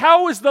is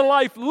how is the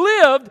life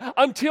lived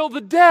until the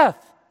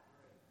death.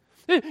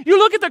 You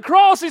look at the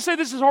cross and you say,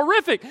 this is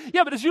horrific.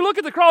 Yeah, but as you look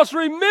at the cross,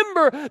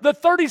 remember the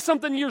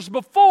 30-something years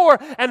before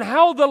and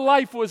how the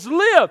life was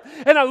lived.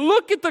 And I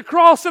look at the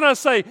cross and I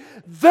say,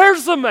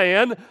 there's a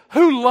man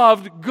who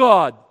loved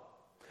God.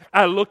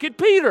 I look at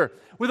Peter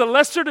with a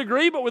lesser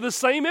degree, but with the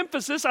same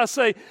emphasis. I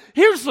say,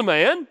 here's the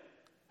man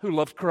who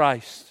loved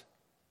Christ.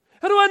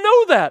 How do I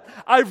know that?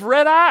 I've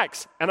read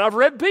Acts and I've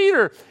read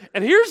Peter.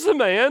 And here's the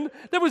man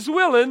that was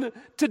willing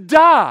to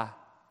die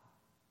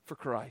for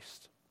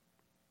Christ.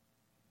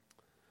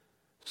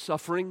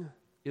 Suffering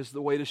is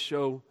the way to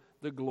show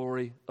the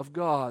glory of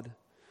God.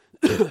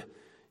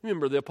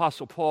 Remember the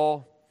Apostle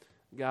Paul,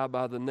 a guy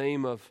by the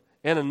name of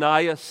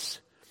Ananias,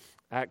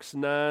 Acts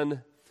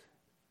 9.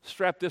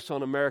 Strap this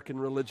on American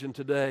religion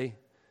today.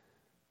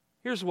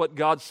 Here's what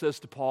God says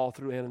to Paul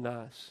through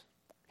Ananias.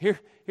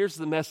 Here's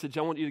the message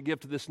I want you to give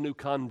to this new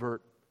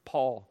convert,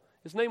 Paul.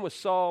 His name was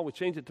Saul. We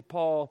changed it to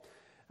Paul.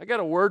 I got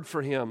a word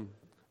for him,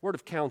 word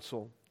of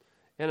counsel.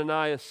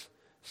 Ananias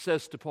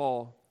says to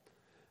Paul,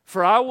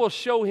 for I will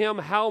show him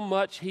how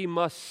much he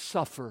must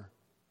suffer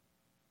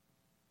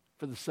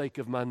for the sake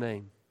of my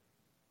name.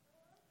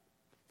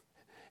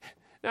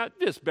 Now,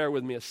 just bear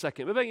with me a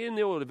second. But in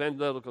the old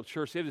evangelical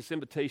church, they have this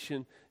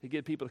invitation to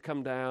get people to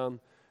come down.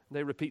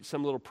 They repeat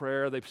some little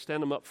prayer. They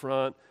stand them up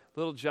front.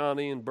 Little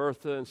Johnny and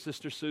Bertha and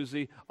Sister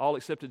Susie all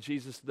accepted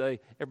Jesus today.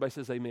 Everybody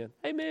says amen.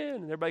 Amen.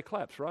 And everybody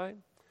claps, right?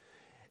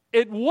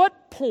 At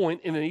what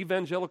point in an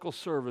evangelical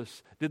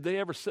service did they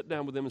ever sit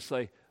down with them and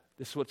say,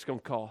 this is what it's going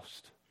to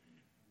cost?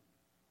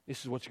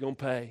 This is what you're going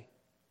to pay.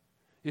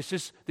 This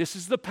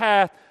is the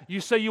path. You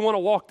say you want to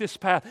walk this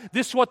path.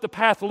 This is what the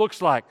path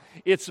looks like.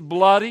 It's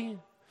bloody.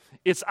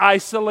 It's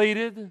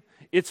isolated.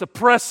 It's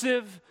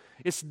oppressive.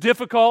 It's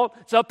difficult.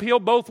 It's uphill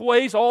both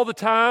ways all the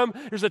time.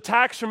 There's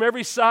attacks from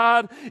every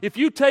side. If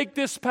you take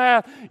this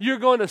path, you're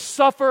going to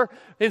suffer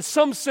in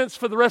some sense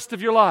for the rest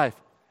of your life.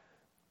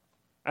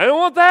 I don't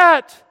want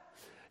that.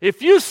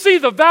 If you see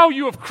the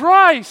value of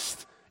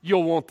Christ,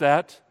 you'll want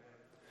that.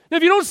 Now,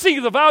 if you don't see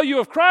the value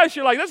of Christ,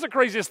 you're like, that's the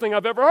craziest thing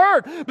I've ever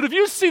heard. But if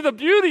you see the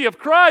beauty of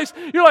Christ,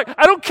 you're like,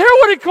 I don't care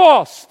what it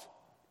costs.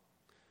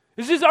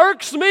 It just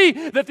irks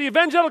me that the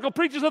evangelical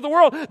preachers of the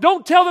world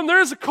don't tell them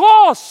there is a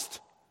cost.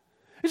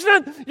 It's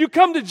not you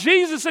come to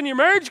Jesus and your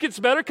marriage gets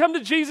better. Come to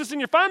Jesus and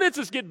your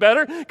finances get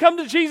better. Come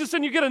to Jesus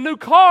and you get a new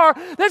car.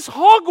 That's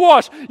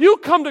hogwash. You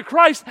come to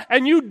Christ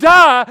and you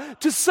die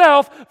to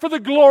self for the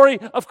glory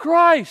of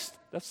Christ.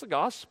 That's the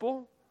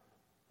gospel.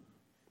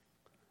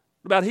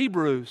 What about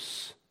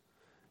Hebrews?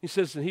 He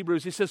says in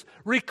Hebrews, he says,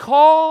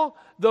 recall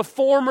the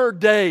former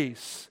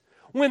days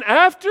when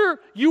after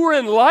you were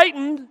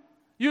enlightened,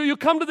 you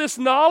come to this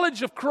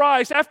knowledge of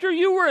Christ. After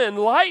you were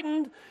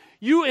enlightened,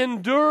 you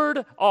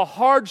endured a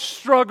hard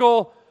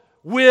struggle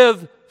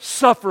with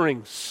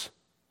sufferings.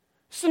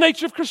 It's the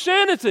nature of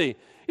Christianity.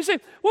 You say,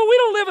 well, we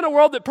don't live in a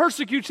world that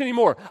persecutes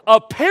anymore.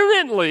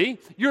 Apparently,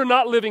 you're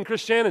not living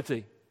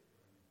Christianity.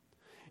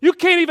 You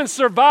can't even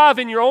survive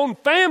in your own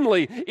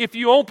family if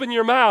you open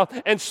your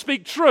mouth and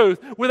speak truth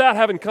without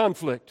having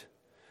conflict.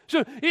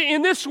 So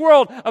in this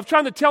world of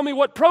trying to tell me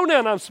what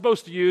pronoun I'm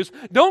supposed to use,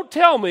 don't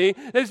tell me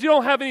that you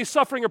don't have any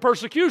suffering or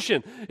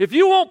persecution. If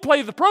you won't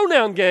play the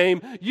pronoun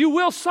game, you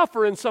will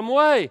suffer in some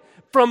way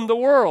from the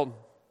world.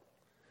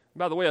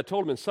 By the way, I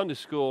told them in Sunday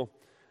school,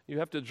 you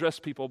have to address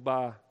people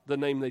by the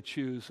name they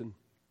choose, and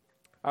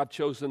I've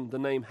chosen the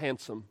name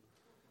handsome.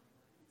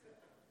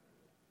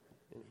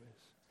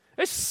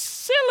 It's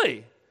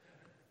silly.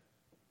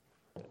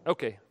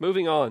 Okay,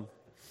 moving on.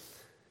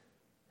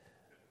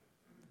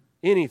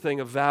 Anything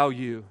of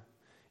value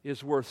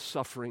is worth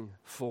suffering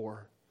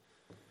for.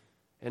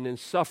 And in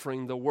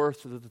suffering, the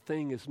worth of the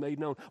thing is made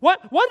known.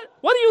 What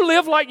do you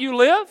live like you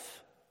live?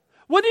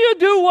 What do you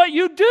do what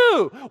you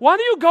do? Why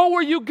do you go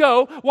where you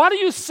go? Why do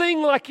you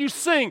sing like you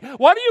sing?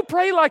 Why do you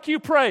pray like you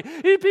pray?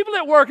 People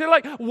at work are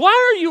like,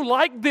 why are you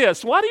like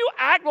this? Why do you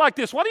act like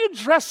this? Why do you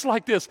dress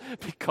like this?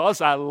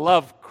 Because I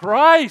love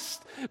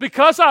Christ,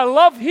 because I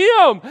love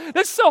Him.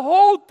 That's the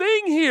whole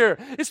thing here.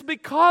 It's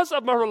because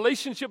of my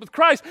relationship with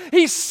Christ.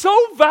 He's so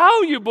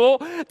valuable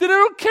that I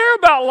don't care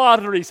about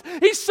lotteries.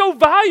 He's so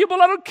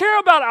valuable I don't care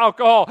about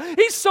alcohol.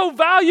 He's so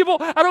valuable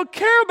I don't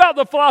care about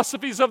the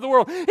philosophies of the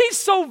world. He's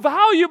so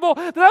valuable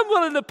that I'm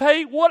willing to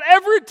pay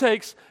whatever it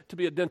takes to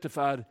be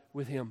identified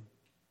with Him.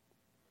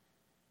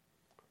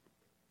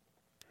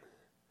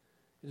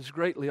 It is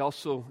greatly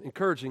also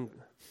encouraging.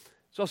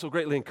 It's also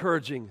greatly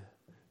encouraging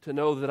to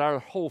know that our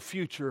whole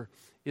future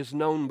is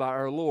known by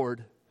our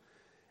Lord,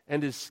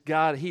 and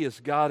He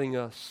is guiding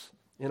us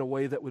in a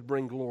way that would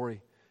bring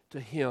glory to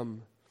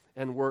Him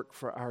and work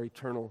for our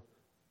eternal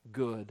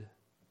good.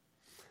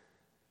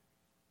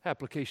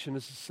 Application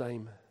is the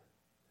same.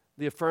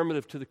 The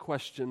affirmative to the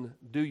question,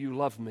 do you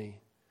love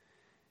me,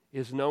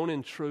 is known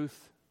in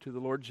truth to the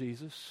Lord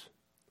Jesus,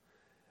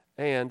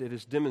 and it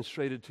is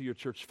demonstrated to your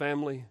church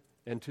family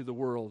and to the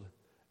world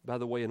by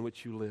the way in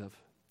which you live.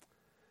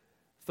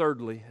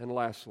 Thirdly and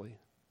lastly,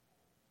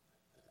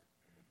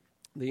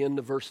 the end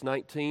of verse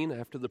 19,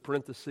 after the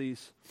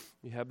parentheses,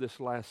 you have this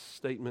last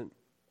statement.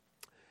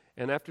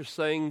 And after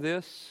saying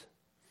this,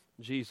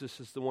 Jesus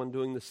is the one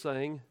doing the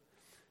saying.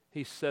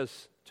 He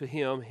says to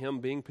him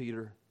being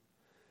Peter,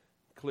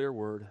 clear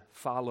word,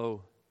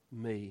 follow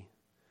me.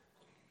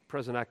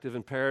 Present active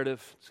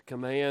imperative, it's a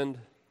command.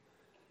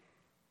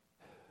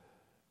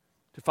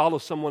 To follow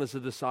someone as a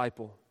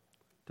disciple,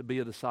 to be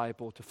a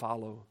disciple, to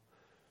follow.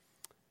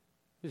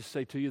 I just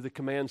say to you, the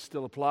command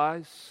still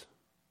applies.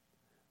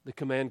 The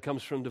command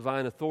comes from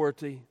divine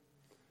authority,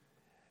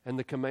 and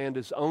the command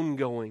is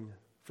ongoing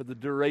for the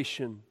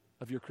duration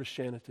of your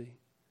Christianity.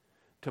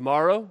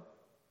 Tomorrow,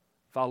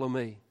 follow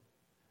me.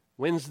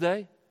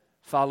 Wednesday,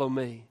 follow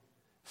me.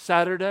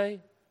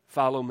 Saturday,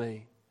 follow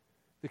me.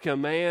 The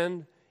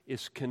command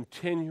is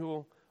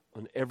continual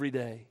on every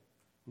day,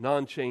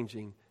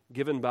 non-changing,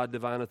 given by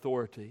divine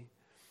authority.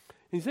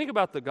 And you think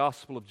about the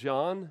Gospel of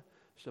John,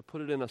 to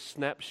put it in a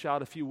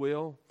snapshot, if you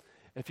will.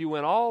 If you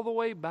went all the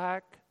way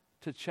back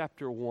to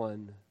chapter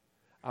 1,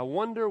 I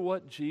wonder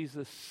what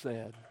Jesus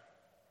said.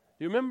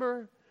 You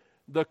remember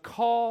the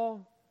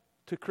call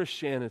to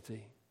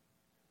Christianity?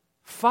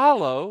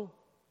 Follow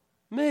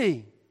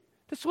me.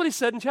 That's what He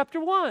said in chapter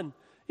 1.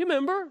 You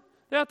remember?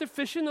 They're out there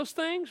fishing those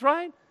things,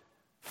 right?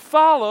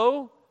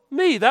 Follow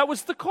me. That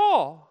was the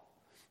call.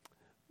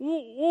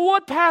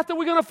 What path are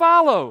we going to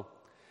follow?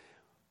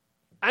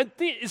 I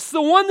think it's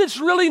the one that's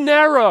really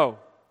narrow.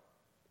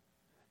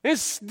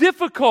 It's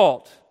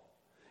difficult.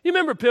 You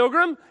remember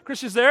Pilgrim?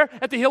 Christians there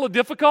at the hill of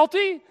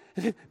difficulty?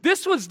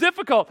 This one's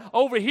difficult.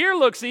 Over here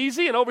looks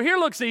easy, and over here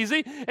looks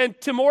easy. And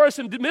timorous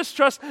and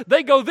mistrust,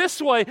 they go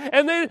this way,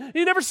 and then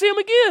you never see them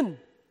again.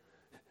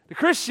 The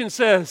Christian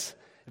says,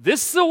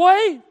 this is the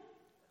way,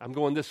 I'm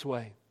going this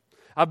way.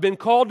 I've been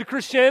called to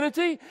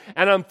Christianity,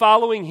 and I'm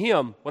following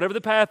Him. Whatever the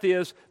path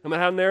is, no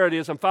matter how narrow it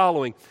is, I'm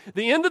following.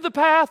 The end of the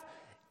path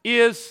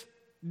is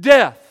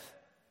death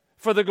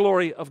for the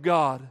glory of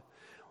God.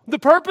 The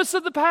purpose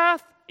of the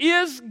path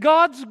is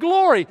God's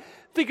glory.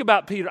 Think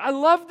about Peter. I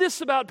love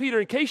this about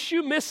Peter, in case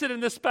you miss it in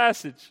this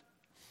passage.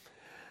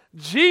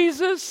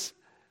 Jesus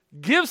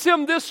gives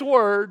him this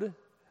word,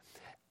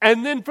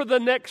 and then for the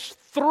next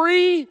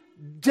 3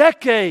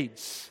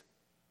 decades,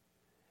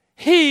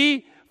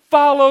 he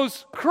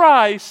follows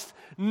Christ,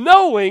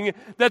 knowing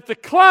that the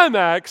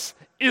climax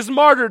is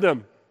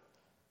martyrdom.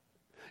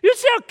 You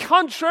see how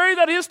contrary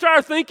that is to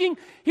our thinking?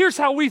 Here's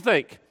how we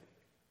think.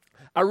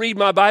 I read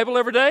my Bible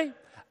every day.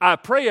 I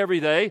pray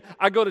every day.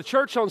 I go to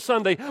church on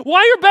Sunday.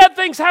 Why are bad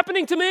things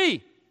happening to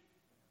me?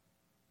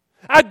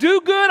 I do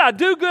good, I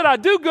do good, I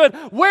do good.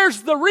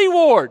 Where's the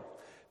reward?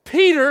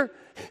 Peter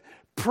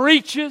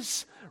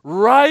preaches,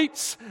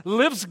 writes,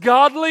 lives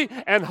godly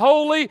and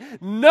holy,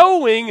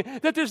 knowing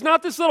that there's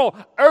not this little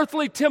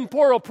earthly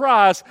temporal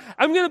prize.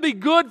 I'm going to be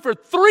good for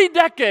 3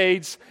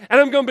 decades, and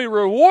I'm going to be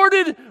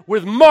rewarded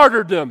with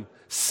martyrdom.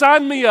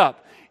 Sign me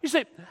up. You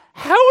say,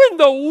 how in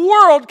the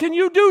world can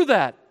you do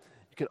that?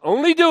 You can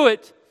only do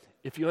it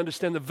if you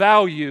understand the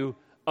value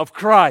of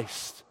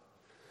Christ.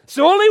 It's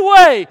the only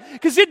way,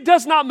 because it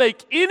does not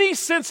make any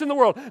sense in the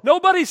world.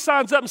 Nobody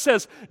signs up and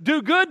says,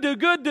 do good, do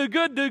good, do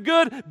good, do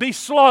good, be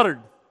slaughtered.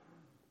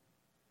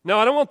 No,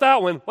 I don't want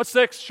that one. What's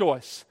the next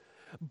choice?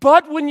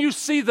 But when you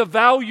see the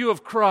value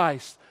of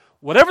Christ,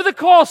 whatever the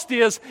cost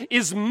is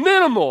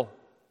minimal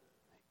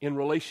in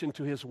relation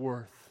to His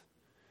worth.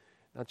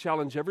 I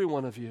challenge every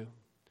one of you,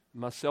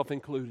 myself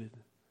included.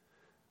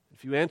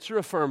 If you answer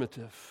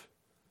affirmative,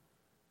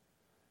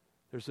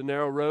 there's a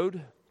narrow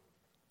road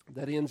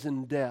that ends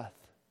in death,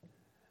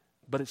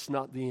 but it's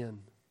not the end.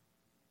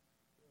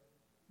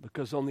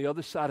 Because on the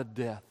other side of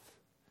death,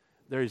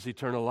 there is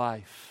eternal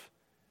life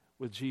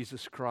with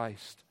Jesus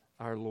Christ,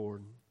 our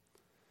Lord.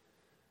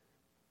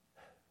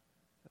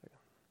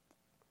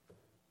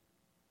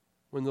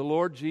 When the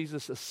Lord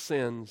Jesus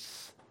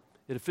ascends,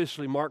 it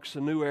officially marks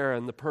a new era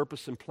in the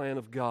purpose and plan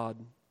of God.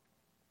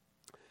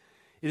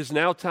 It is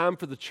now time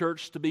for the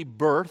church to be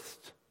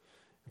birthed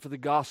and for the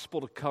gospel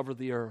to cover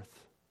the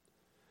earth.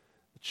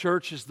 The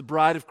church is the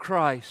bride of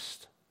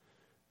Christ.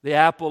 the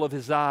apple of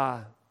His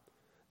eye,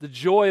 the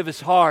joy of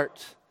His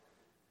heart,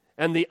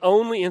 and the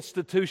only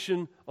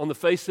institution on the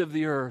face of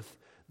the earth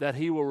that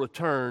He will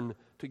return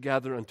to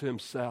gather unto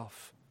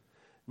Himself.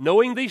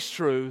 Knowing these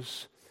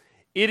truths,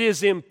 it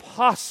is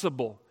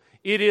impossible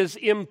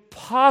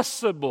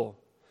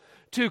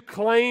to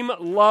claim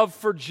love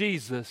for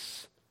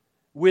Jesus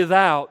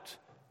without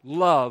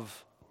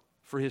love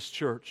for His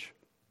church.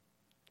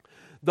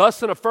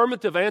 Thus, an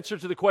affirmative answer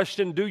to the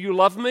question, do you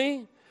love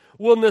me,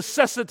 will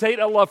necessitate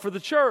a love for the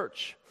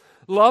church.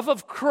 Love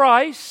of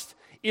Christ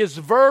is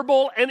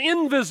verbal and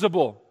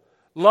invisible.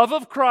 Love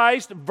of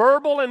Christ,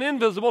 verbal and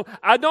invisible.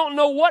 I don't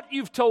know what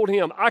you've told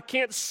Him. I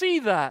can't see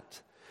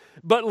that.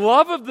 But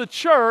love of the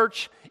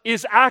church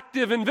is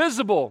active and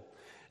visible.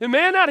 The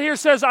man out here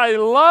says, I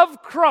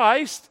love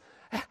Christ,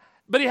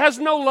 but he has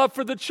no love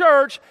for the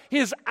church.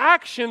 His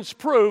actions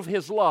prove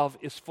his love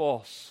is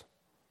false.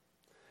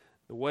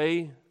 The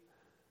way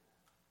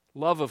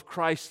love of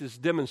Christ is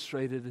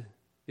demonstrated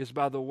is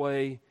by the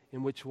way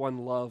in which one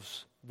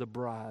loves the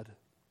bride.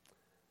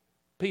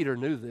 Peter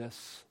knew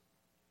this.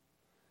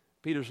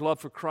 Peter's love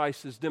for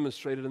Christ is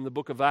demonstrated in the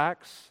book of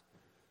Acts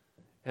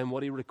and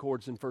what he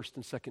records in 1st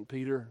and 2nd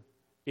Peter.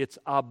 It's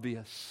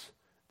obvious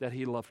that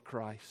he loved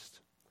Christ.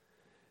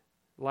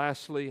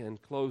 Lastly, in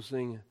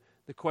closing,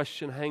 the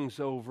question hangs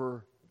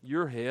over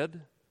your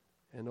head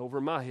and over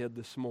my head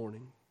this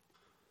morning.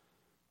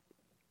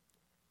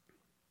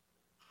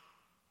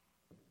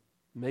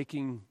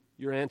 Making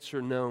your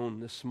answer known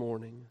this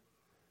morning.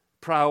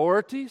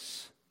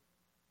 Priorities?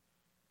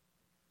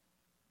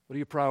 What are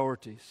your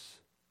priorities?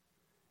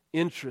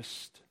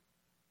 Interest.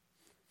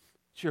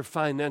 It's your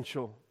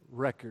financial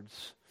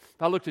records.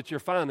 If I looked at your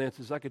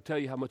finances, I could tell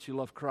you how much you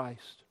love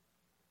Christ.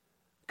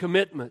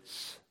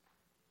 Commitments,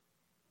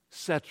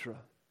 etc.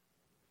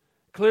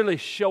 Clearly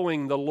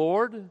showing the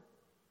Lord,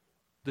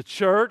 the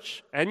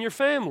church, and your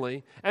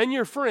family, and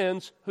your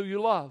friends who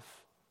you love.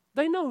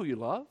 They know who you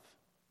love.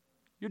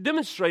 You're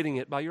demonstrating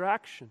it by your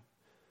action.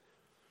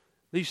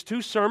 These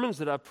two sermons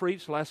that I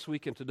preached last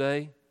week and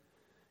today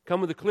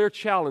come with a clear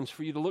challenge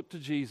for you to look to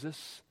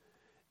Jesus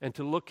and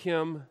to look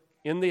Him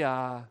in the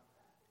eye,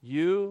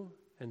 you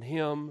and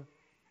Him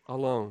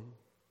alone,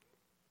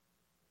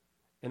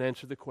 and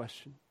answer the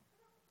question,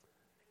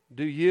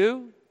 do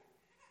you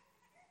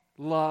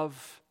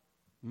love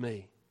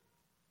me?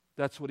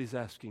 That's what He's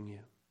asking you.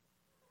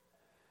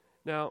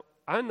 Now,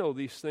 I know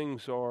these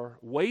things are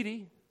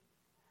weighty,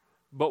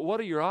 but what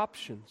are your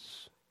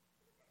options?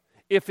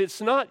 If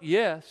it's not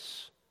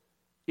yes,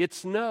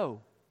 it's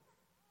no.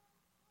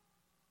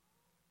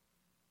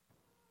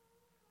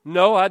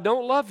 No, I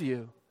don't love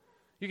you.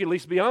 You can at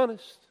least be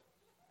honest.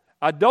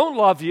 I don't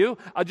love you.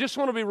 I just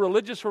want to be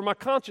religious where my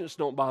conscience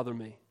don't bother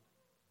me.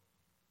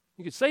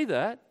 You could say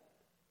that.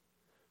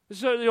 This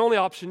is the only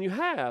option you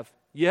have.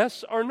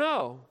 Yes or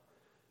no.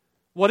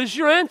 What is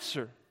your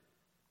answer?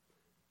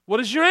 What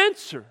is your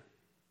answer?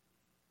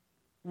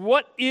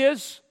 What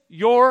is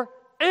your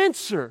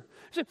answer?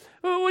 You say,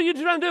 well, what are you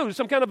trying to do?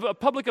 Some kind of a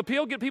public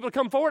appeal, get people to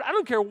come forward? I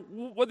don't care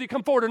whether you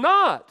come forward or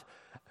not.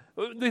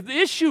 The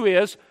issue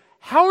is,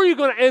 how are you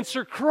going to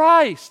answer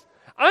Christ?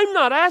 I'm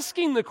not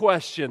asking the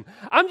question.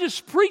 I'm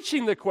just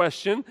preaching the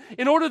question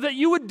in order that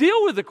you would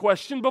deal with the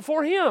question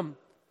before Him.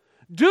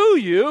 Do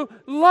you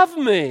love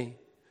me?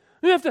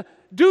 You have to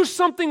do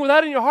something with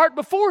that in your heart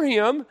before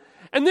Him,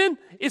 and then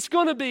it's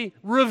going to be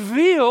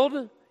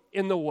revealed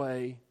in the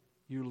way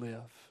you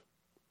live.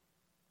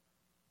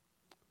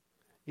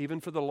 Even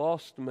for the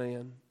lost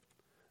man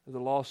or the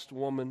lost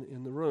woman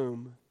in the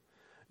room,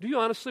 do you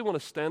honestly want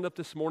to stand up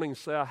this morning and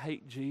say, I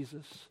hate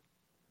Jesus?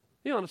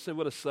 You honestly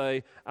want to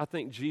say, I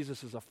think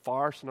Jesus is a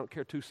farce and I don't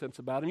care 2 cents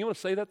about Him? You want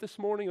to say that this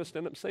morning? You want to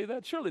stand up and say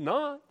that? Surely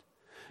not.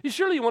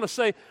 Surely you want to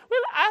say, well,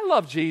 I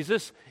love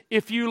Jesus.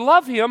 If you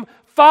love Him,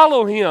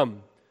 follow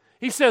Him.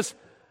 He says,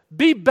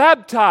 be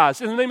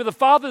baptized in the name of the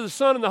Father, the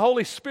Son, and the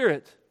Holy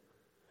Spirit.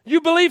 You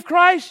believe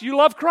Christ? You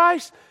love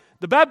Christ?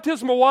 The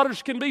baptismal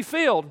waters can be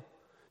filled.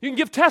 You can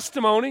give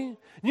testimony.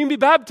 You can be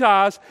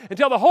baptized and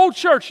tell the whole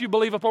church you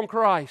believe upon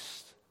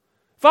Christ.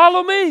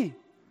 Follow me.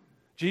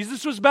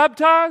 Jesus was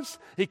baptized.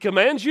 He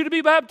commands you to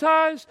be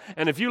baptized.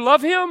 And if you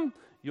love Him,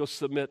 you'll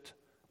submit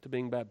to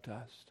being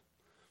baptized.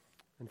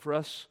 And for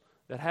us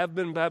that have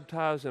been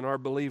baptized and are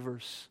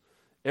believers,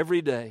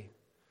 every day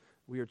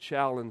we are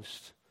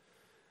challenged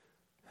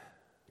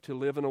to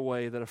live in a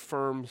way that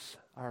affirms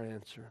our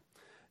answer.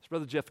 As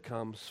Brother Jeff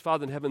comes,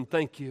 Father in heaven,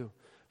 thank you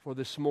for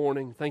this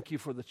morning. Thank you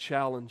for the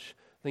challenge.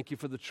 Thank you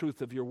for the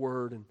truth of your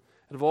word. And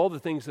of all the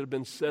things that have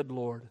been said,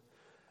 Lord,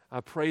 I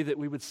pray that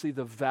we would see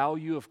the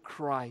value of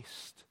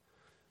Christ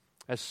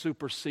as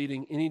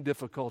superseding any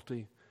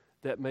difficulty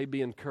that may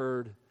be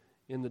incurred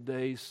in the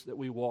days that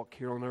we walk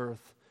here on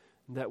earth,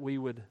 and that we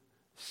would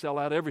sell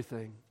out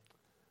everything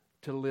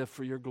to live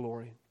for your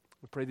glory.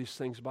 We pray these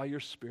things by your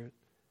Spirit.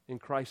 In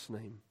Christ's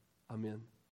name, amen.